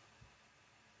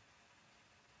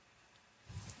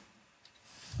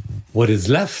 What is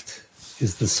left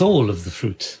is the soul of the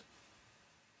fruit.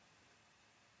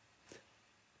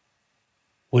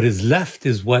 What is left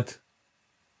is what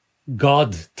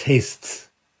God tastes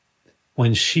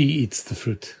when she eats the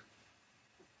fruit.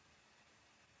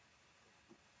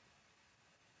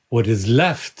 What is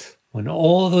left when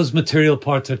all those material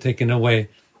parts are taken away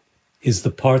is the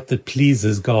part that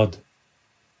pleases God,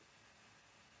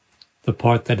 the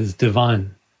part that is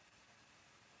divine,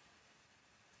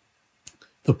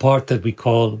 the part that we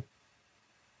call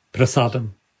prasadam,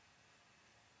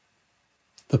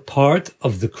 the part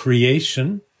of the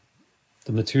creation,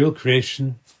 the material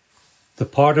creation, the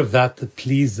part of that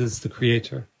pleases the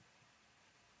Creator.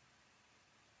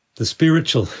 The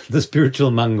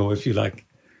spiritual mango, if you like.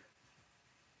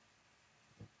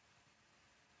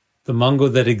 The mango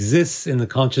that exists in the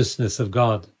consciousness of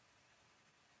God.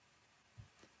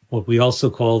 What we also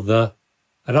call the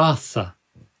rasa,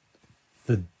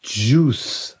 the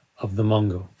juice of the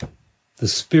mango, the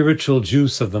spiritual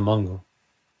juice of the mango.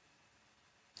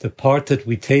 The part that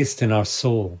we taste in our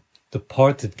soul, the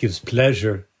part that gives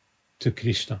pleasure to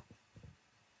Krishna,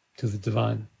 to the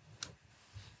divine.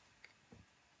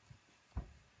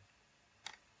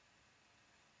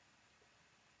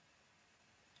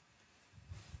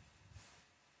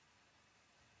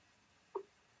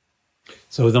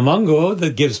 So the mango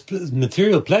that gives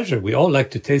material pleasure, we all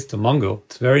like to taste a mango.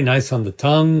 It's very nice on the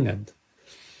tongue and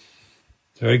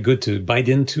very good to bite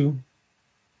into.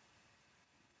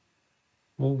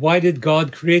 Well, why did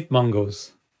God create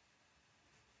mangoes?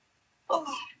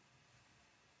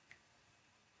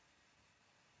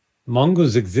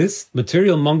 Mangoes exist,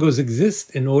 material mangoes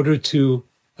exist in order to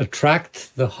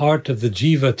attract the heart of the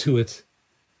jiva to it,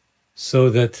 so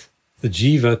that the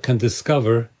jiva can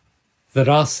discover the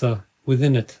rasa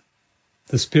within it,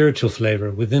 the spiritual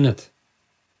flavor within it.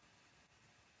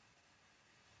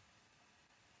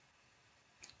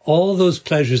 All those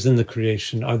pleasures in the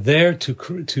creation are there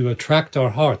to attract our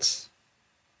hearts,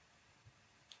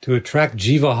 to attract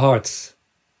jiva hearts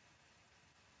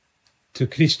to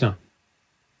Krishna.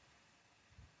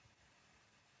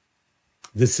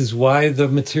 This is why the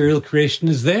material creation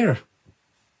is there,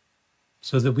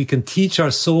 so that we can teach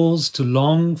our souls to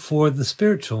long for the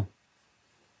spiritual.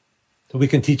 So we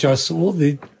can teach our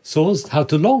souls how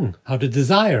to long, how to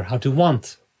desire, how to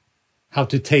want, how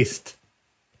to taste.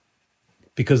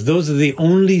 Because those are the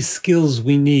only skills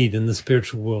we need in the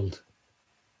spiritual world.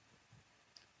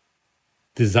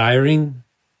 Desiring,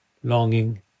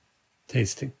 longing,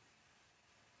 tasting.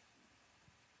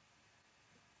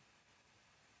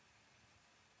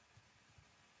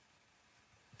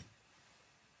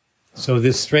 So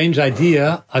this strange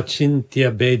idea,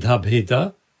 achintya bheda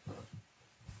bheda,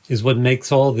 is what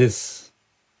makes all this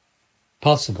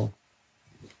possible.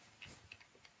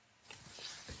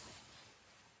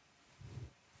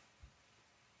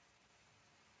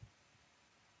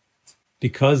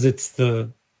 Because it's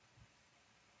the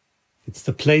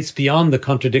place beyond the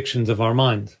contradictions of our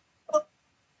mind.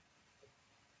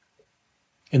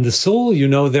 In the soul, you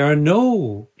know, there are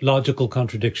no logical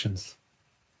contradictions.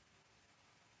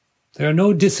 There are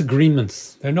no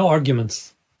disagreements. There are no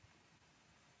arguments.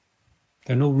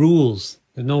 There are no rules.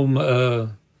 There's no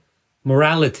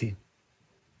morality.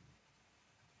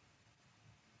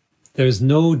 There's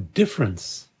no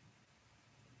difference.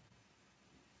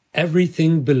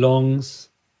 Everything belongs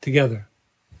together.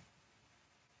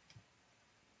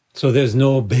 So there's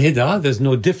no bheda, there's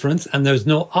no difference, and there's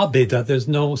no abheda, there's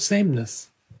no sameness.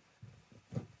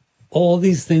 All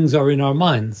these things are in our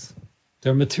minds.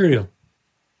 They're material.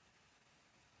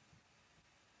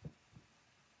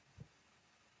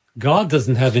 God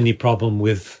doesn't have any problem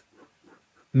with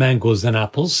mangoes and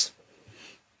apples.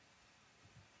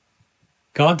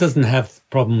 God doesn't have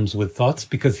problems with thoughts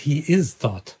because He is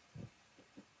thought.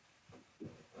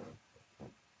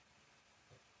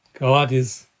 God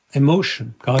is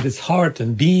emotion. God is heart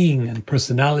and being and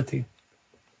personality.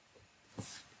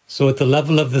 So at the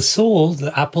level of the soul,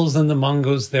 the apples and the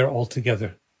mangoes, they're all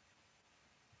together.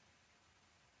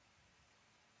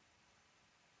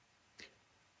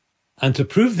 And to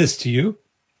prove this to you,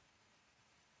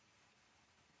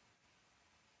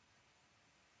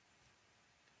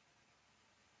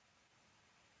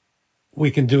 we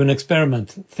can do an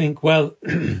experiment. Think, well,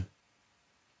 in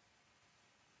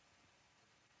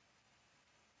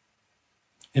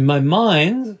my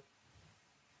mind,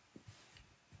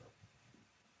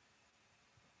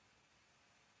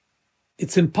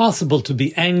 it's impossible to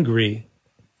be angry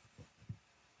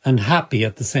and happy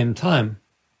at the same time.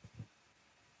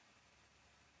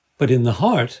 But in the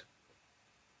heart,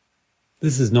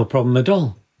 this is no problem at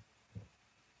all.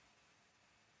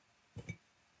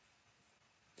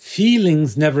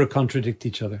 Feelings never contradict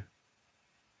each other.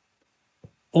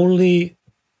 Only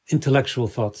intellectual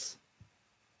thoughts.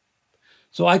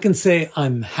 So I can say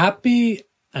I'm happy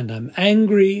and I'm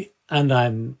angry and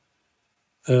I'm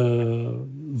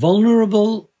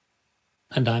vulnerable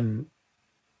and I'm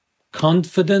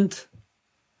confident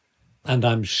and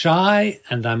I'm shy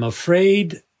and I'm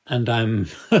afraid and I'm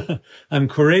I'm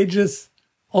courageous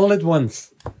all at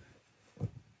once.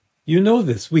 You know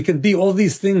this. We can be all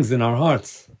these things in our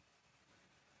hearts.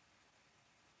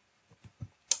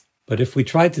 But if we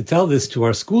try to tell this to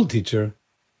our school teacher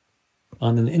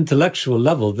on an intellectual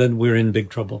level, then we're in big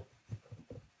trouble.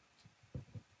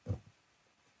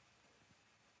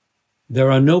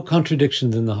 There are no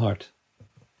contradictions in the heart.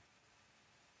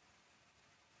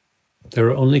 There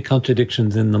are only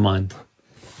contradictions in the mind.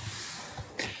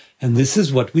 And this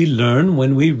is what we learn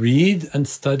when we read and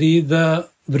study the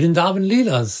Vrindavan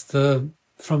Leelas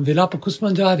from Vilapa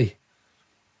Kusmanjari.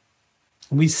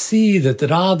 We see that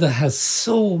Radha has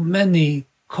so many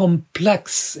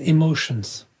complex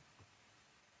emotions.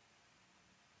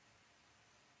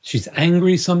 She's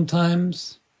angry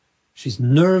sometimes, she's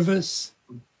nervous,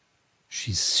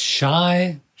 she's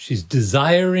shy, she's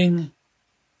desiring.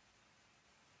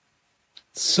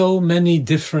 So many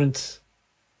different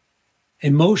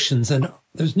emotions, and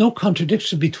there's no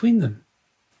contradiction between them.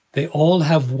 They all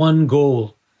have one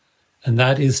goal, and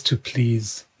that is to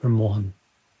please Hermohan,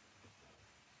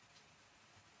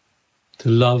 to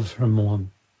love Hermohan.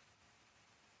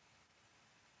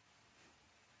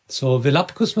 So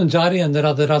Vilapa Manjari and the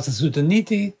Radha Rasa Sutta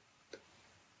Niti,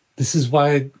 this is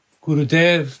why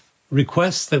Gurudev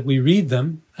requests that we read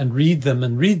them and read them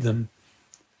and read them.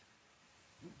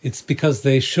 It's because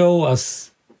they show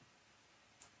us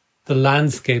the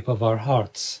landscape of our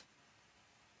hearts.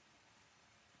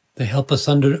 They help us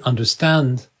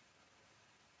understand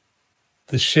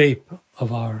the shape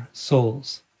of our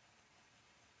souls.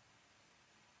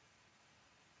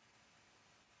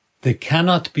 They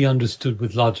cannot be understood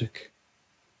with logic.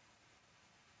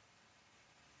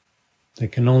 They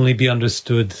can only be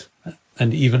understood,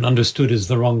 and even understood is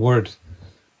the wrong word.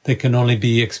 They can only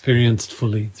be experienced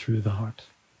fully through the heart.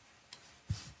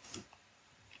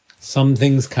 Some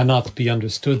things cannot be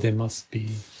understood, they must be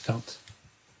felt.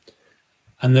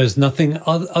 And there's nothing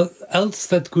else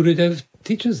that Gurudev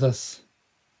teaches us.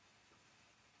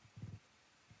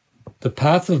 The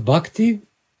path of bhakti,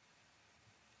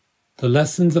 the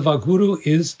lessons of our Guru,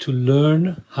 is to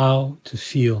learn how to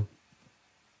feel.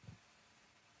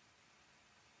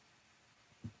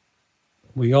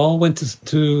 We all went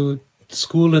to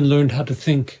school and learned how to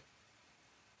think.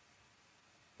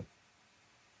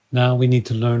 Now we need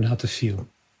to learn how to feel.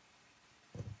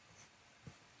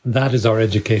 That is our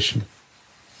education.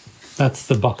 That's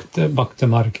the Bhakti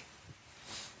Marg.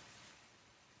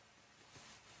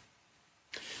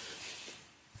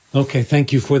 Okay,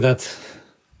 thank you for that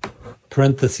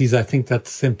parentheses. I think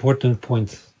that's an important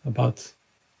point about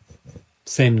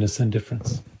sameness and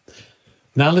difference.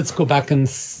 Now let's go back and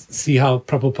see how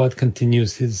Prabhupada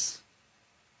continues his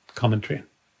commentary.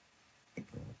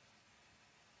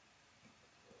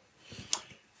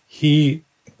 He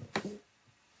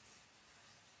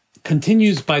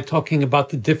continues by talking about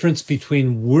the difference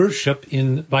between worship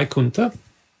in Vaikuntha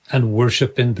and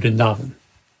worship in Vrindavan.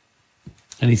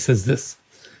 And he says this: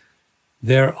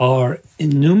 there are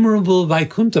innumerable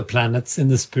Vaikuntha planets in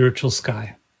the spiritual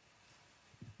sky.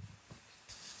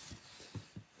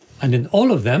 And in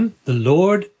all of them, the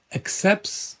Lord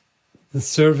accepts the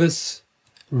service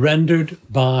rendered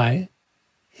by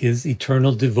his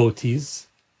eternal devotees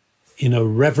in a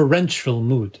reverential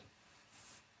mood.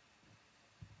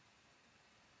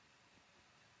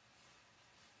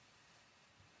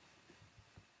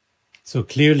 So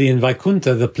clearly in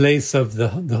Vaikuntha, the place of the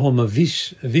home of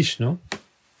Vishnu,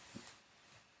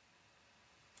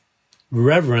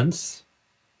 reverence,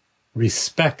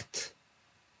 respect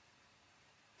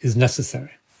is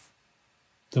necessary.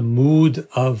 The mood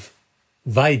of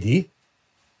Vaidhi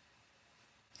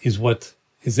is what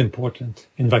is important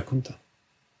in Vaikuntha.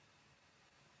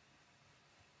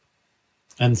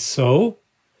 And so,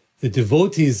 the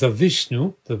devotees of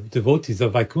Vishnu, the devotees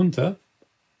of Vaikuntha,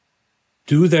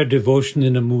 do their devotion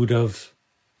in a mood of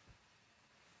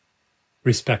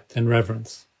respect and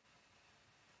reverence.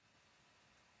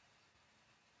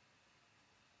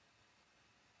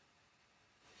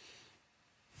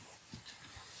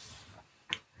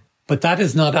 But that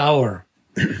is not our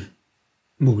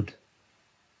mood.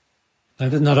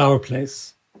 That is not our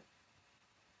place.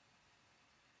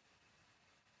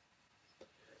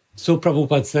 So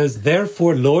Prabhupada says,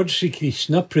 therefore Lord Shri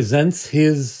Krishna presents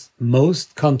his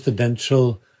most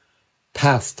confidential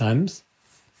pastimes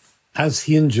as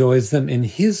he enjoys them in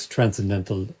his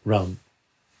transcendental realm.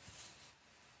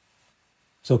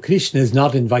 So Krishna is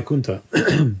not in Vaikuntha.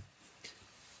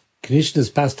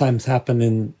 Krishna's pastimes happen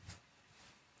in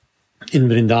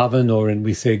Vrindavan, or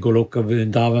we say Goloka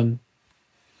Vrindavan.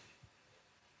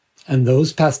 And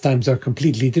those pastimes are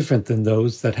completely different than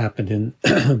those that happen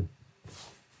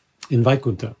in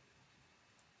Vaikuntha.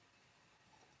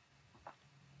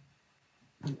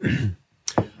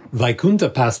 Vaikuntha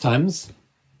pastimes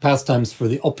for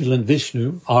the opulent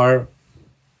Vishnu are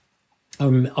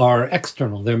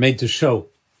external. They're made to show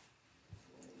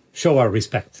our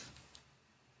respect.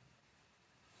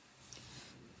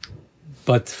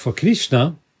 But for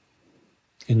Krishna,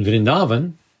 in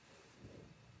Vrindavan,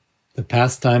 the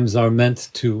pastimes are meant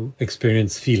to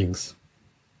experience feelings.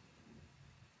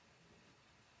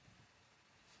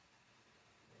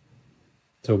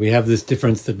 So we have this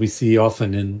difference that we see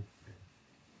often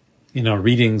in our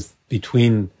readings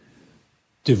between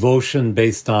devotion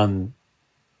based on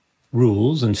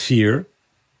rules and fear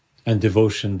and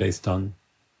devotion based on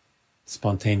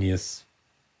spontaneous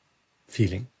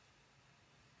feeling.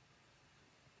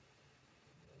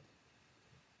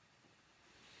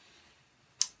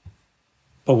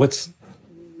 But what's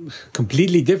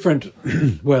completely different,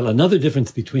 well, another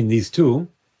difference between these two,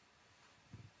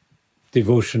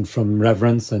 devotion from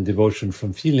reverence and devotion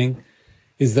from feeling,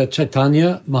 is that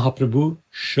Caitanya Mahaprabhu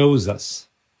shows us.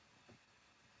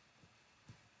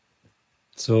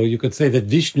 So you could say that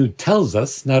Vishnu tells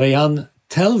us, Narayan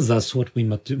tells us what we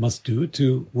must do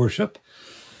to worship.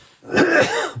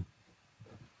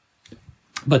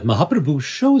 But Mahaprabhu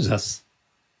shows us.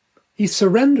 He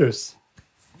surrenders.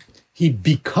 He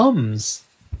becomes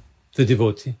the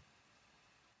devotee.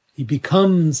 He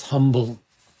becomes humble.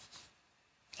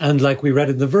 And like we read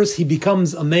in the verse, he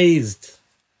becomes amazed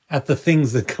at the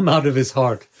things that come out of his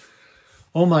heart.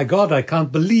 Oh my God, I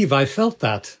can't believe I felt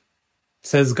that,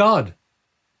 says God.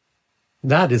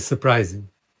 That is surprising.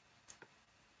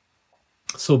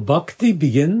 So bhakti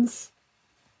begins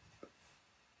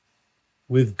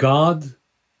with God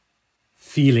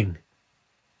feeling.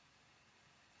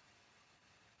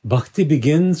 Bhakti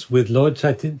begins with Lord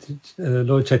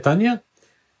Caitanya,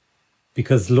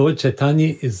 because Lord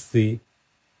Caitanya is the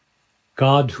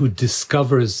God who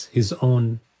discovers his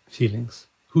own feelings,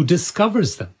 who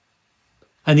discovers them.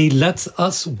 And he lets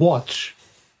us watch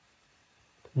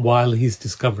while he's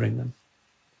discovering them.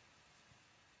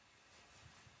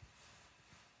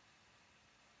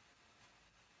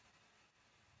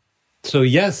 So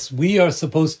yes, we are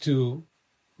supposed to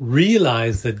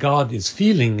realize that God is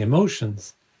feeling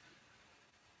emotions.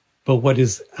 But what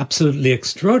is absolutely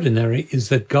extraordinary is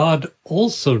that God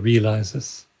also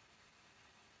realizes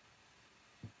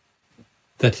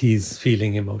that he's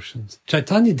feeling emotions.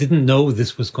 Caitanya didn't know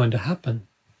this was going to happen.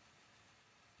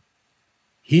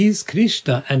 He's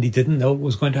Krishna and he didn't know it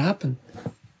was going to happen.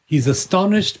 He's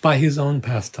astonished by his own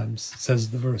pastimes,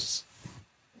 says the verse.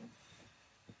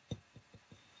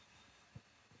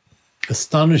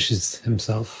 Astonishes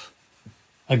himself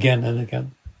again and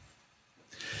again.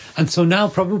 And so now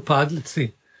Prabhupada, let's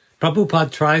see,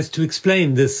 Prabhupada tries to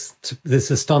explain this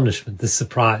astonishment, this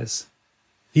surprise.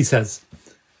 He says,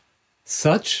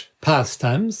 such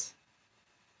pastimes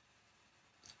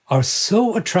are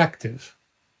so attractive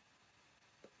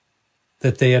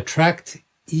that they attract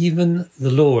even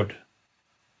the Lord,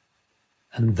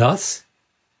 and thus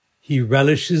he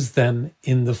relishes them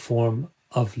in the form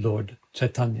of Lord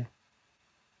Caitanya.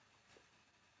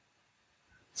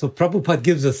 So Prabhupada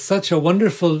gives us such a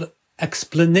wonderful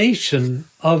explanation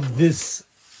of this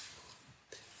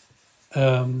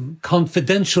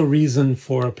confidential reason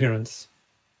for appearance.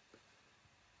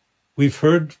 We've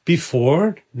heard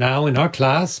before, now in our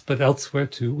class, but elsewhere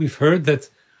too, we've heard that,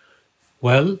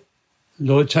 well,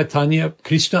 Lord Caitanya,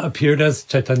 Krishna appeared as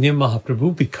Caitanya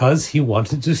Mahaprabhu because he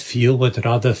wanted to feel what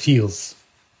Radha feels.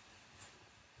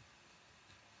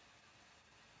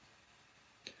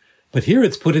 But here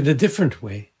it's put in a different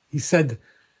way. He said,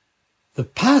 the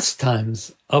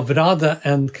pastimes of Radha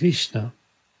and Krishna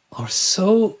are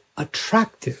so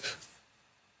attractive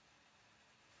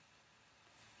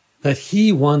that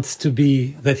he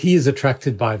is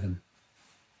attracted by them.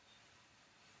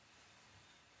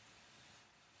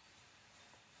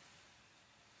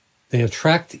 They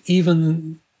attract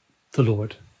even the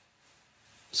Lord.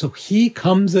 So he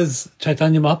comes as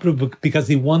Caitanya Mahaprabhu because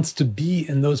he wants to be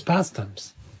in those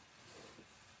pastimes.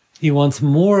 He wants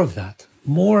more of that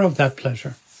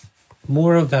pleasure,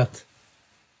 more of that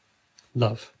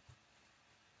love.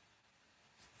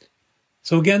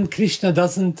 So again, Krishna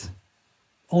doesn't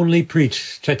only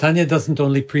preach, Caitanya doesn't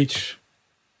only preach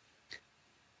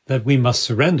that we must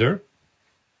surrender.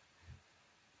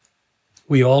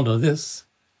 We all know this.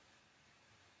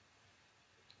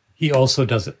 He also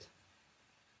does it.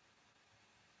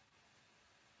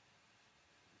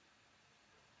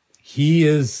 He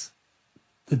is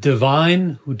the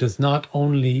divine who does not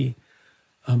only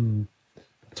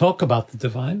talk about the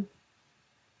divine,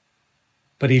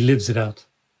 but he lives it out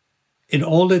in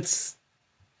all its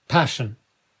passion.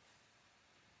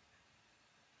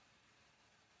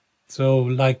 So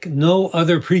like no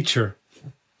other preacher,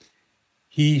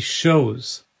 he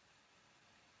shows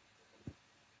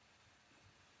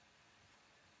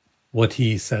what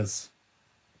he says.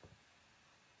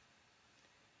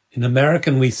 In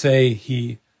American, we say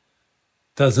he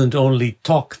doesn't only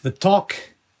talk the talk,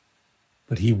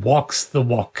 but he walks the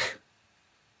walk.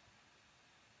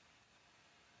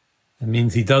 It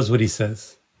means he does what he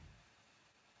says.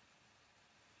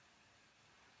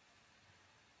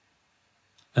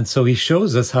 And so he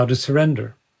shows us how to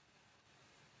surrender.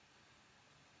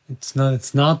 It's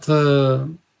not a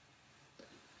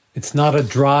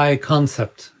dry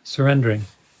concept, surrendering.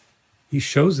 He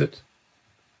shows it.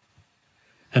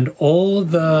 And all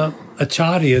the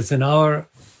acharyas in our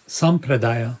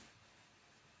sampradaya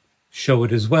show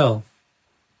it as well.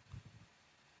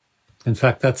 In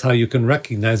fact, that's how you can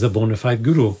recognize a bona fide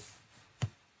guru.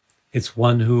 It's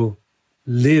one who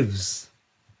lives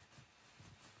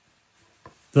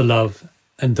the love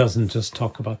and doesn't just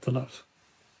talk about the love.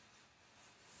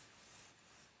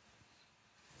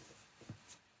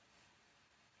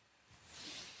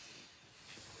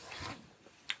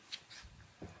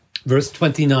 Verse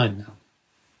 29 now.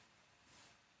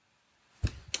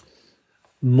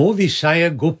 Mo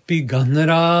vishaya gopi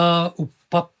ganara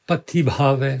upapati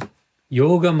bhave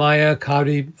yoga maya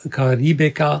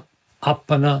karibeka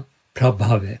apana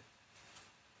prabhave.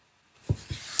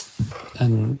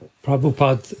 And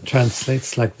Prabhupada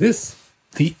translates like this: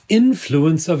 the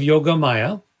influence of Yoga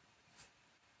Maya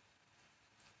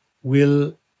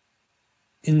will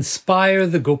inspire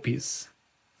the gopis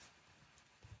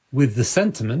with the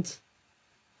sentiment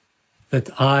that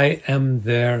I am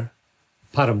their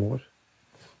paramour,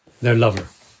 their lover.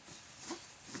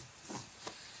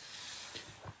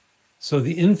 So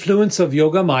the influence of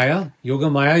Yoga Maya,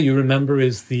 you remember,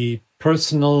 is the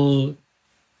personal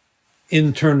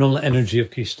internal energy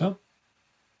of Krishna.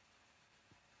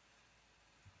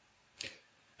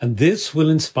 And this will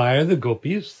inspire the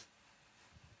gopis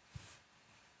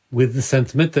with the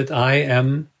sentiment that I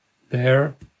am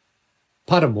their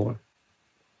paramour.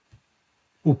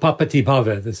 Upapati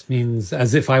bhava, this means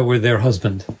as if I were their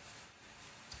husband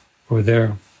or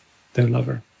their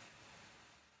lover.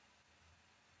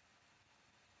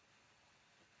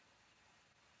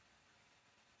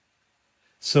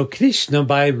 So Krishna,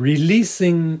 by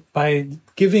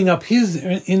giving up his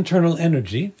internal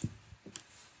energy,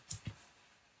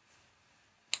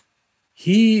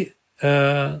 he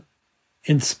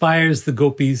inspires the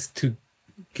gopis to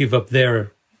give up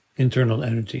their internal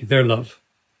energy, their love.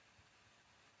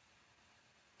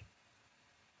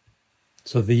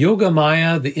 So the Yoga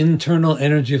Maya, the internal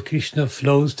energy of Krishna,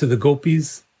 flows to the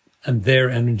gopis, and their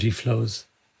energy flows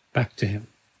back to him.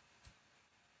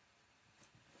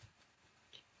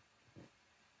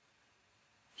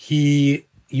 He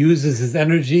uses his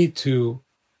energy to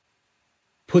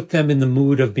put them in the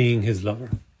mood of being his lover,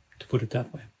 to put it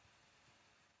that way.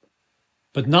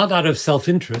 But not out of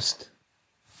self-interest.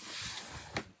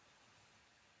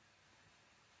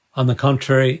 On the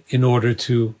contrary, in order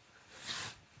to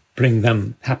bring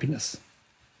them happiness.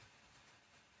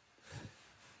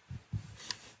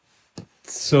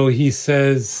 So he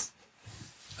says,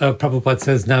 Prabhupada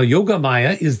says, now Yoga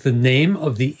Maya is the name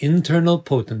of the internal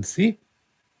potency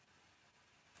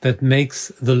that makes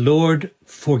the Lord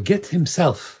forget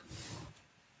himself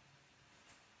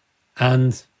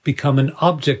and become an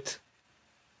object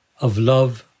of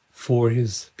love for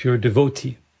his pure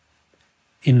devotee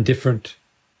in different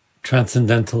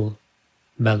transcendental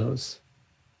mellows.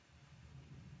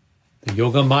 The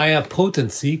Yoga Maya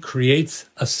potency creates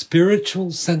a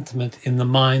spiritual sentiment in the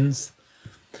minds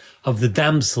of the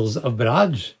damsels of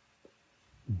Braj,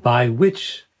 by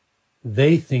which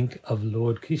they think of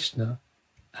Lord Krishna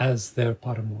as their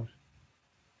paramour.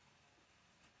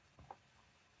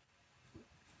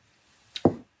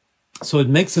 So it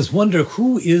makes us wonder,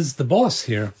 who is the boss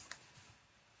here?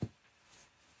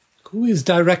 Who is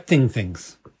directing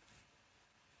things?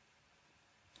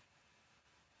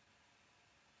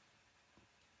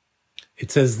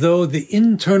 It's as though the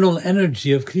internal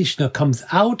energy of Krishna comes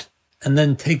out and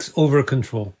then takes over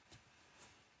control.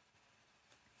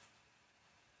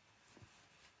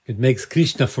 It makes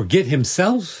Krishna forget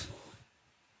himself,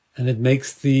 and it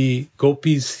makes the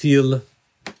gopis feel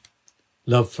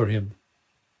love for him.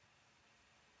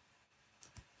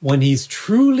 When he's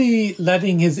truly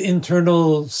letting his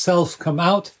internal self come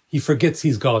out, he forgets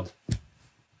he's God.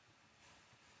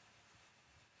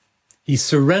 He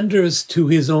surrenders to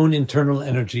his own internal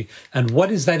energy. And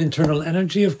what is that internal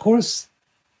energy, of course?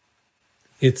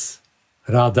 It's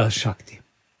Radha Shakti.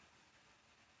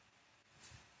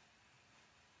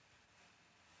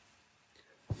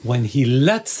 When he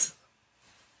lets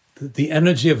the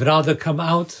energy of Radha come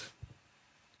out,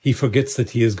 he forgets that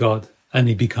he is God, and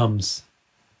he becomes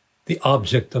the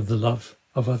object of the love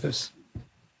of others.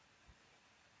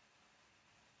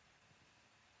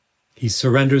 He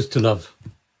surrenders to love.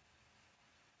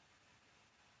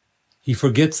 He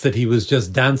forgets that he was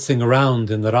just dancing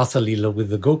around in the Ādi-līlā with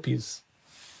the gopis.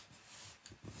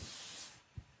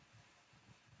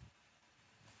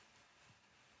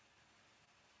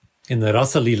 In the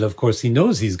Ādi-līlā, of course, he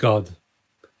knows he's God,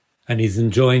 and he's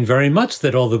enjoying very much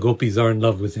that all the gopis are in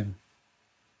love with him.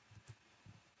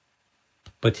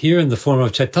 But here in the form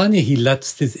of Caitanya, he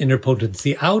lets his inner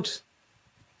potency out,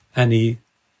 and he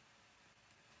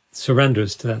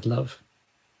surrenders to that love.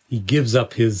 He gives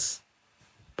up his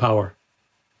power.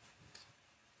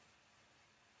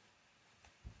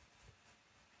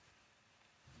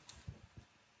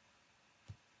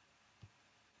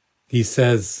 he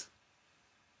says,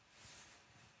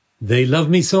 they love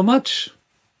me so much,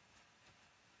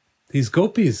 these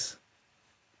gopis,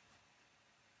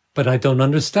 but I don't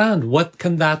understand. What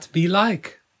can that be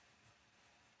like?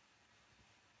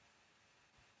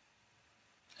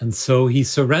 And so he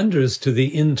surrenders to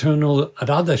the internal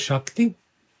Radha Shakti,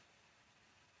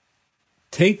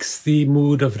 takes the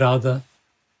mood of Radha,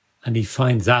 and he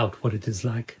finds out what it is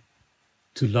like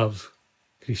to love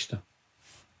Krishna.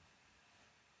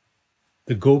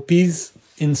 The gopis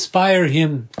inspire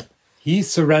him, he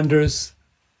surrenders,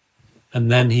 and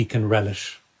then he can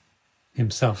relish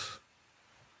himself.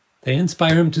 They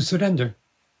inspire him to surrender.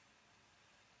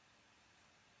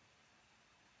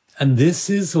 And this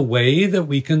is a way that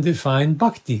we can define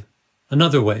bhakti.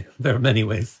 Another way, there are many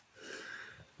ways.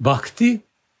 Bhakti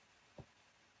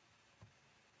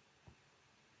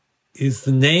is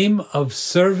the name of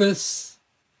service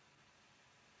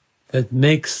that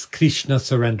makes Krishna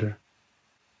surrender.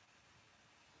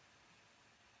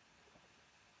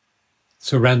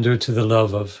 Surrender to the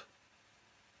love of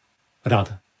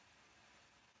Radha.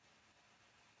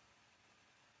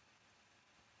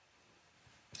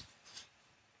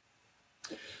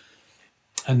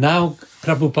 And now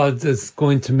Prabhupada is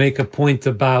going to make a point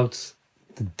about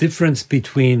the difference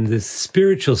between this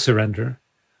spiritual surrender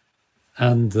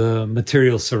and the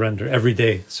material surrender,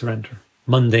 everyday surrender,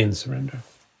 mundane surrender.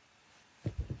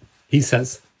 He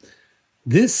says,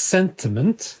 this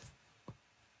sentiment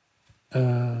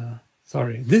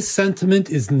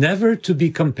is never to be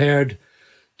compared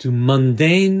to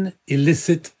mundane,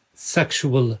 illicit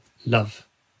sexual love.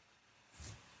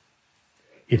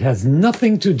 It has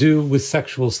nothing to do with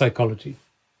sexual psychology.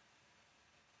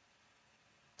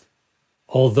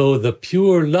 Although the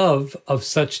pure love of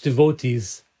such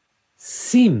devotees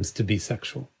seems to be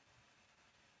sexual.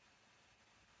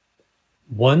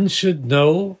 One should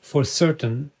know for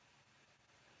certain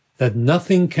that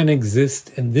nothing can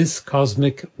exist in this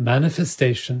cosmic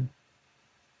manifestation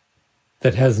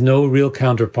that has no real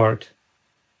counterpart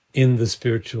in the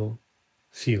spiritual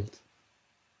field.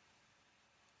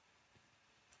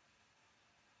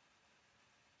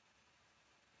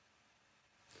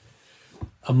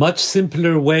 A much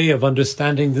simpler way of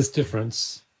understanding this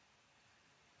difference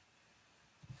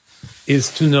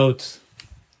is to note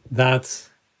that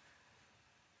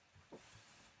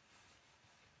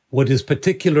what is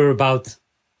particular about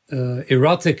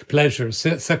erotic pleasure,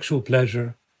 sexual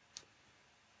pleasure,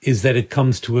 is that it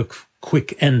comes to a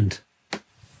quick end.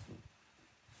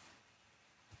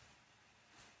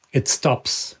 It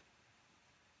stops.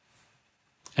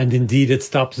 And indeed, it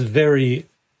stops very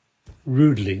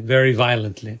rudely, very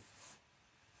violently.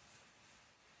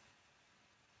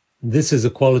 This is a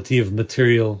quality of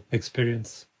material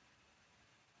experience.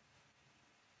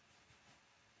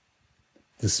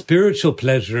 The spiritual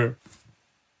pleasure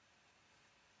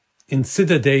in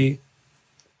Siddha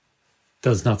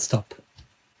does not stop.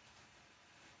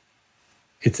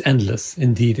 It's endless.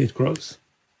 Indeed, it grows.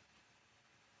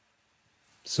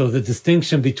 So the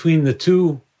distinction between the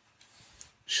two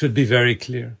should be very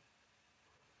clear.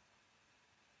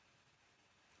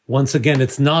 Once again,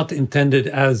 it's not intended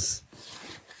as,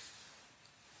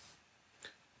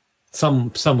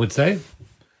 some would say,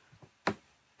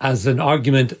 as an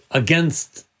argument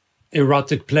against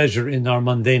erotic pleasure in our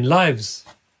mundane lives.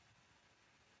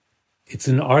 It's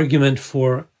an argument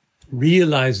for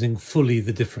realizing fully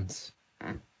the difference.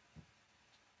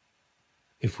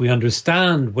 If we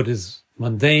understand what is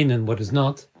mundane and what is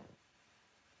not,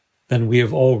 then we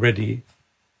have already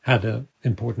had an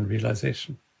important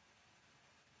realization.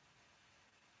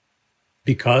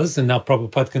 Because, and now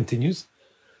Prabhupada continues,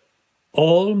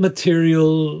 all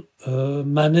material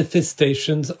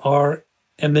manifestations are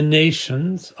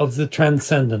emanations of the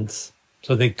transcendence.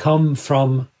 So they come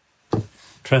from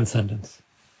transcendence.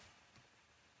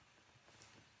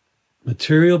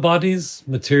 Material bodies,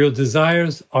 material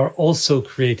desires are also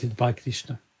created by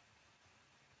Krishna.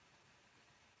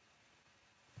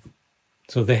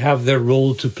 So they have their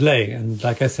role to play. And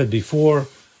like I said before,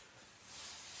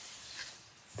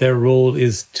 their role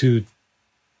is to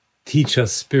teach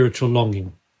us spiritual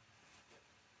longing.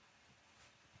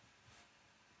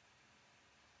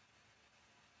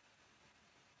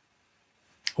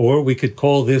 Or we could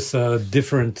call this a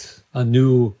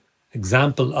new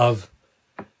example of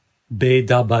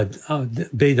Beda,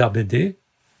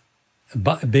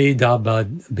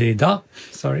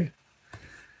 sorry.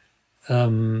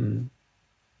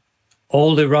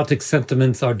 All erotic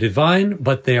sentiments are divine,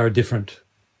 but they are different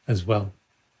as well.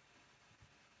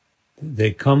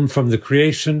 They come from the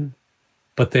creation,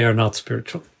 but they are not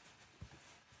spiritual.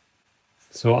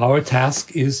 So our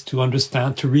task is to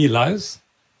understand, to realize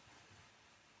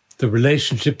the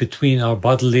relationship between our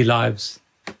bodily lives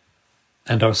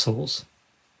and our souls.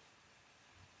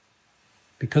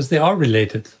 Because they are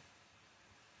related.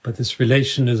 But this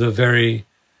relation is a very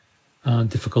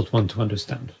difficult one to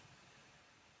understand.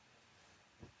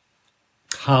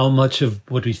 How much of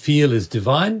what we feel is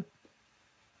divine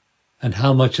and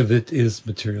how much of it is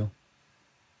material.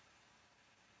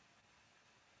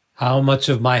 How much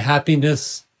of my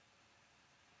happiness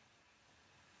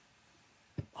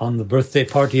on the birthday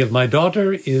party of my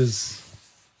daughter is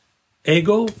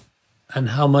ego, and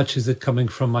how much is it coming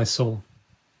from my soul?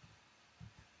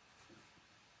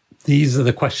 These are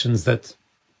the questions that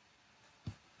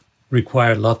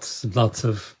require lots and lots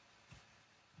of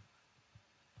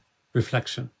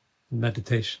reflection,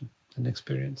 meditation, and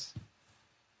experience.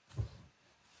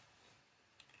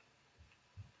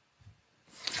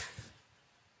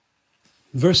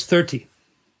 Verse 30.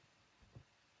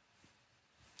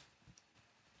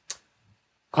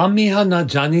 Amiha na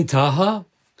janitaha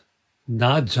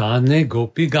na jane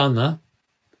gopi gana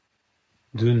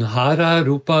dunhara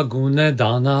rupa gune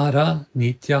danara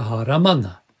nityahara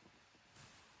mana.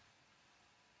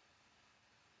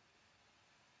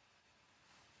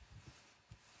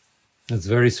 That's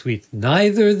very sweet.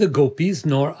 Neither the gopis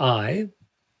nor I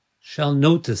shall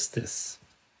notice this,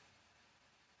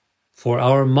 for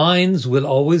our minds will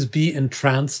always be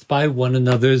entranced by one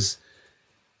another's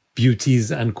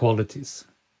beauties and qualities.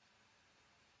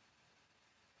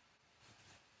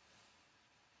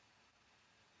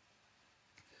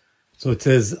 So it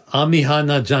says,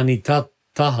 Amihana janita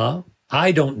taha,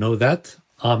 I don't know that.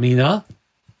 Amina,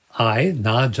 I,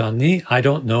 na jani, I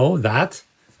don't know that.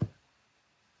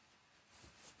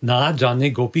 Na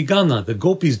jane gopi gana, the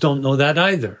gopis don't know that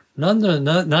either.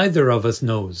 Neither of us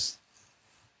knows.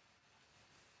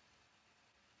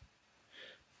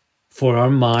 For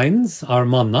our minds, our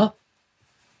mana,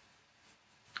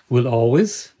 will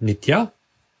always, nitya,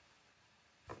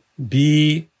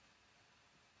 be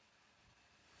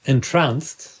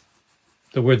entranced.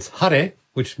 The words hare,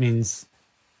 which means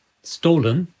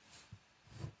stolen,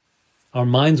 our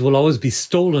minds will always be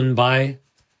stolen by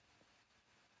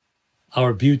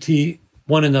our beauty,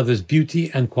 one another's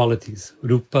beauty and qualities,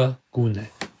 rupa gune.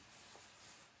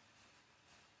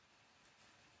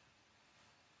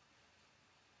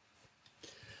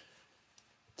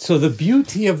 So the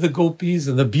beauty of the gopis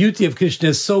and the beauty of Krishna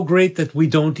is so great that we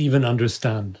don't even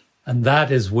understand. And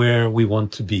that is where we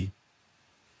want to be.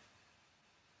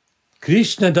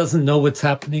 Krishna doesn't know what's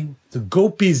happening. The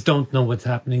gopis don't know what's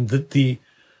happening. The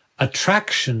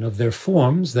attraction of their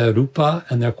forms, their rupa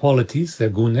and their qualities, their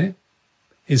gune,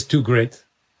 is too great.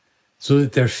 So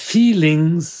that their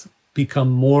feelings become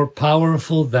more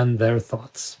powerful than their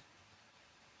thoughts.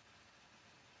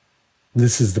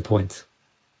 This is the point.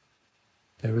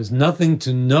 There is nothing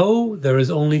to know, there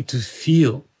is only to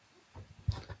feel.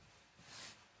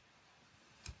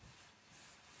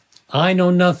 I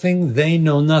know nothing, they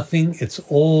know nothing, it's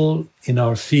all in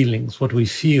our feelings, what we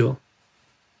feel.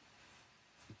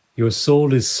 Your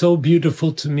soul is so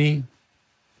beautiful to me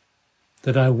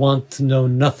that I want to know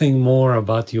nothing more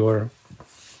about your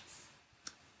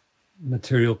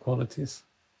material qualities.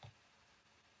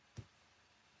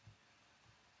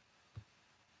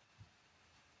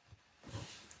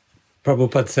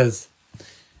 Prabhupada says,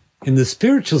 in the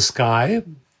spiritual sky,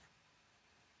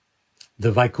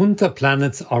 the Vaikuntha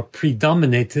planets are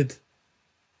predominated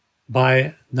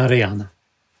by Narayana.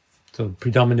 So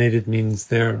predominated means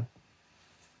they're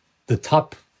the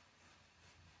top,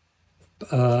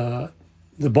 the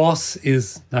boss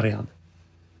is Narayana.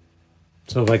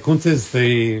 So Vaikuntha is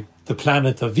the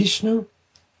planet of Vishnu,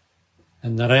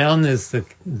 and Narayana is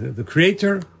the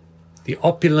creator, the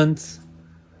opulent,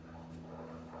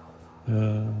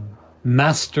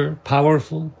 master,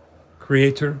 powerful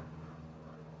creator.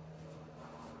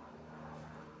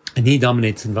 And he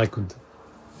dominates in Vaikuntha.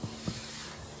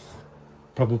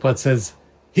 Prabhupada says,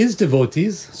 his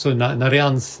devotees, so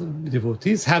Narayan's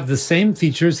devotees, have the same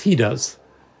features he does.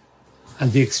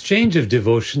 And the exchange of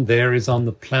devotion there is on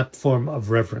the platform of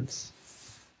reverence.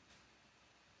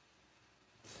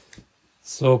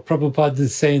 So Prabhupada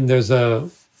is saying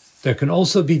there can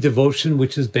also be devotion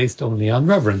which is based only on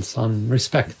reverence, on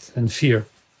respect and fear.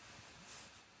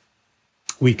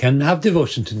 We can have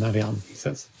devotion to Narayan, he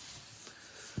says.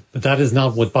 But that is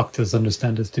not what bhaktas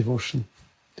understand as devotion.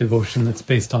 Devotion that's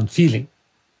based on feeling.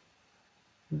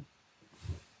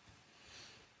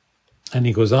 And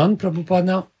he goes on, Prabhupada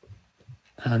now,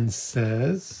 and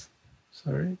says,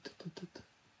 sorry.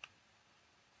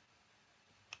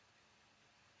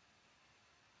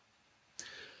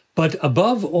 But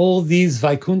above all these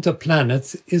Vaikuntha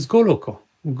planets is Goloka.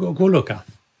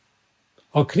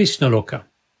 or Krishna Loka,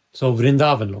 so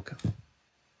Vrindavan Loka,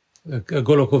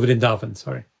 Goloka Vrindavan,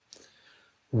 sorry,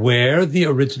 where the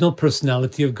original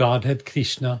personality of Godhead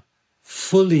Krishna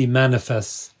fully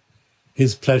manifests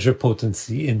his pleasure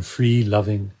potency in free,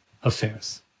 loving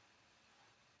affairs.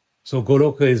 So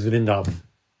Goloka is Vrindavan.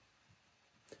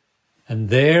 And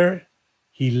there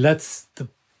he lets the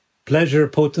pleasure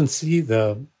potency,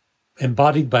 the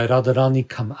embodied by Radharani,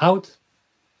 come out,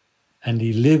 and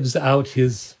he lives out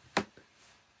his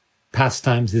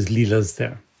pastimes, his leelas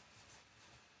there.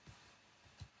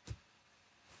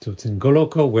 So it's in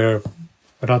Goloka where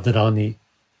Radharani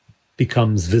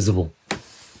becomes visible,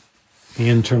 the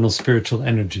internal spiritual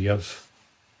energy of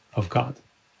God.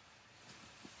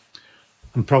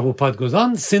 And Prabhupada goes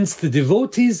on, since the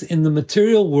devotees in the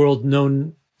material world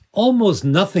know almost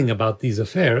nothing about these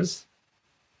affairs,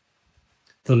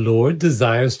 the Lord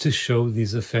desires to show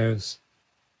these affairs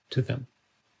to them.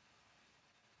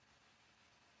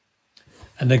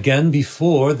 And again,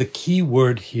 before, the key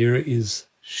word here is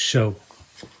show.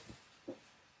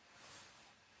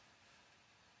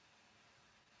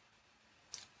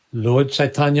 Lord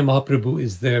Caitanya Mahaprabhu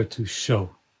is there to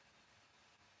show,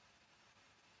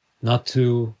 not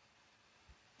to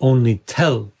only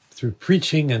tell through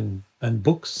preaching and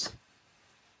books,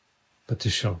 but to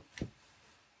show.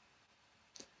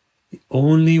 The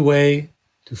only way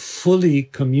to fully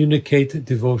communicate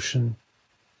devotion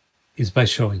is by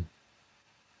showing.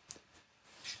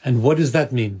 And what does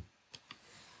that mean?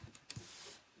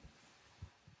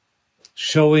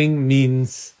 Showing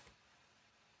means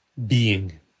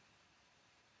being.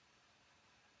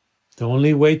 The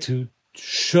only way to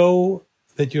show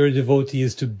that you're a devotee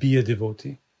is to be a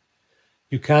devotee.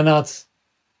 You cannot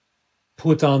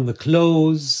put on the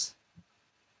clothes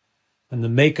and the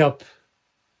makeup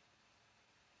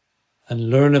and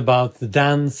learn about the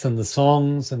dance and the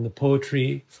songs and the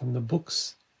poetry from the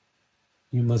books.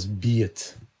 You must be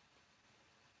it.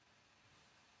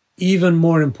 Even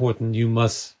more important, you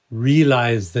must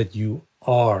realize that you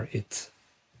are it.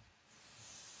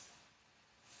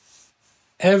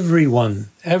 Everyone,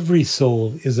 every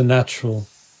soul is a natural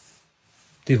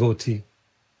devotee.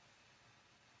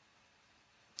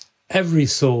 Every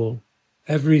soul,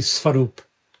 every svarup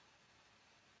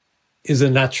is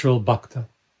a natural bhakta.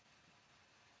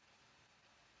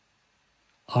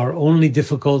 Our only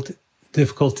difficulty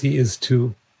is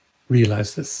to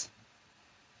realize this.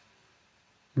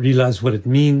 Realize what it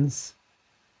means,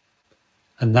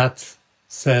 and that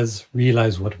says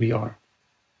realize what we are.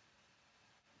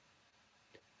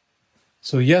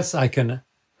 So yes, I can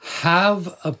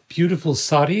have a beautiful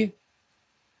sari,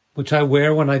 which I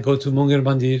wear when I go to Mungir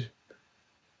Mandir.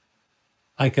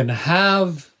 I can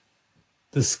have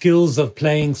the skills of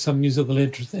playing some musical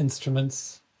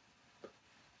instruments.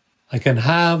 I can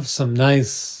have some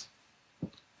nice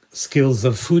skills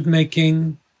of food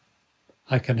making.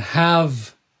 I can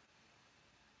have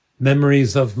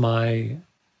memories of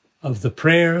the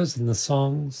prayers and the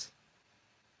songs.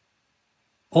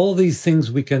 All these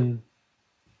things we can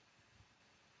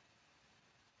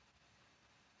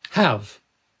have.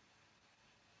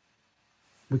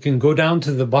 We can go down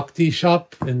to the bhakti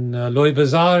shop in Loy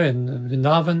Bazaar in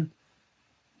Vrindavan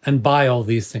and buy all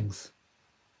these things.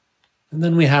 And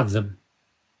then we have them.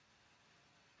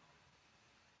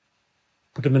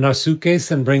 Put them in our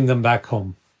suitcase and bring them back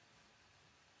home.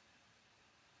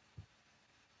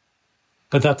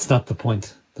 But that's not the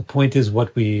point. The point is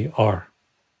what we are.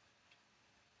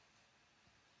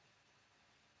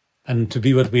 And to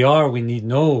be what we are, we need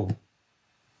no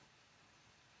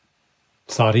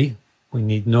sari. We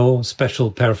need no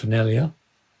special paraphernalia.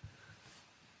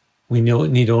 We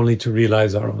need only to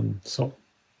realize our own soul.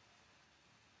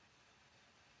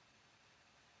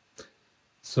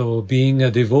 So being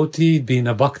a devotee, being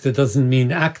a bhakta doesn't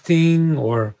mean acting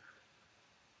or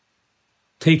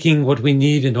taking what we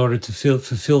need in order to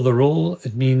fulfill the role.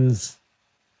 It means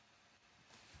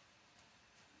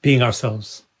being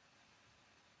ourselves.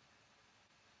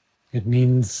 It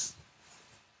means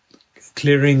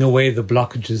clearing away the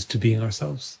blockages to being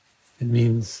ourselves. It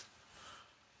means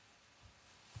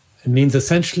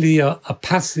essentially a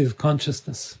passive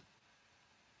consciousness.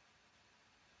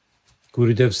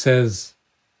 Gurudev says,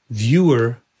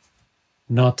 viewer,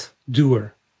 not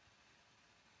doer.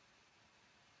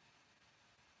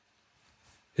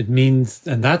 It means,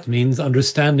 and that means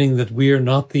understanding that we are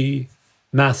not the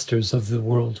masters of the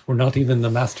world. We're not even the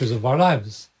masters of our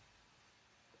lives.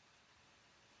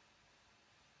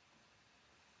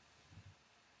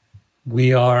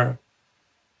 We are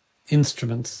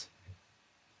instruments.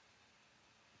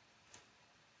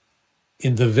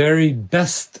 In the very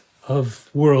best of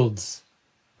worlds,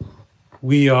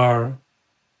 we are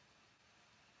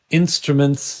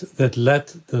instruments that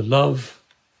let the love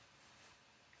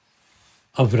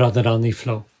of Radharani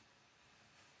flow.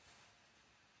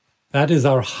 That is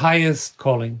our highest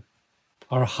calling,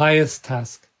 our highest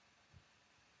task.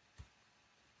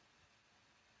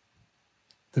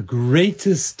 The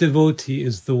greatest devotee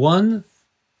is the one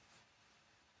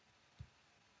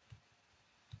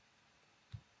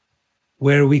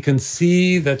where we can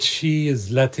see that she is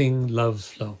letting love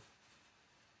flow.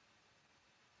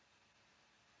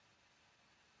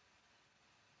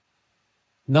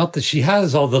 Not that she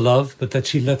has all the love, but that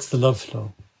she lets the love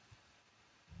flow.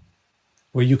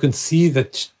 Where you can see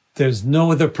that there's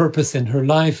no other purpose in her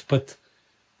life but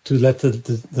to let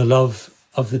the love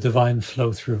of the divine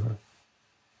flow through her.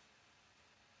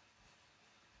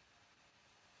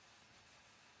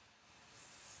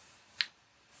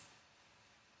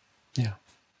 Yeah.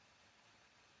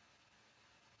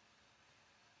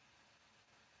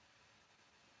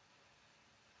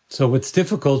 So what's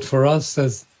difficult for us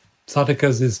as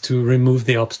sadhakas is to remove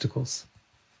the obstacles,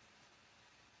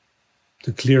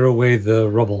 to clear away the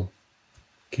rubble,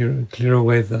 clear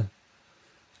away the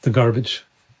garbage,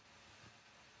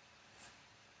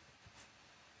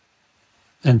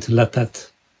 and to let that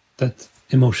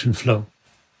emotion flow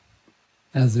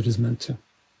as it is meant to.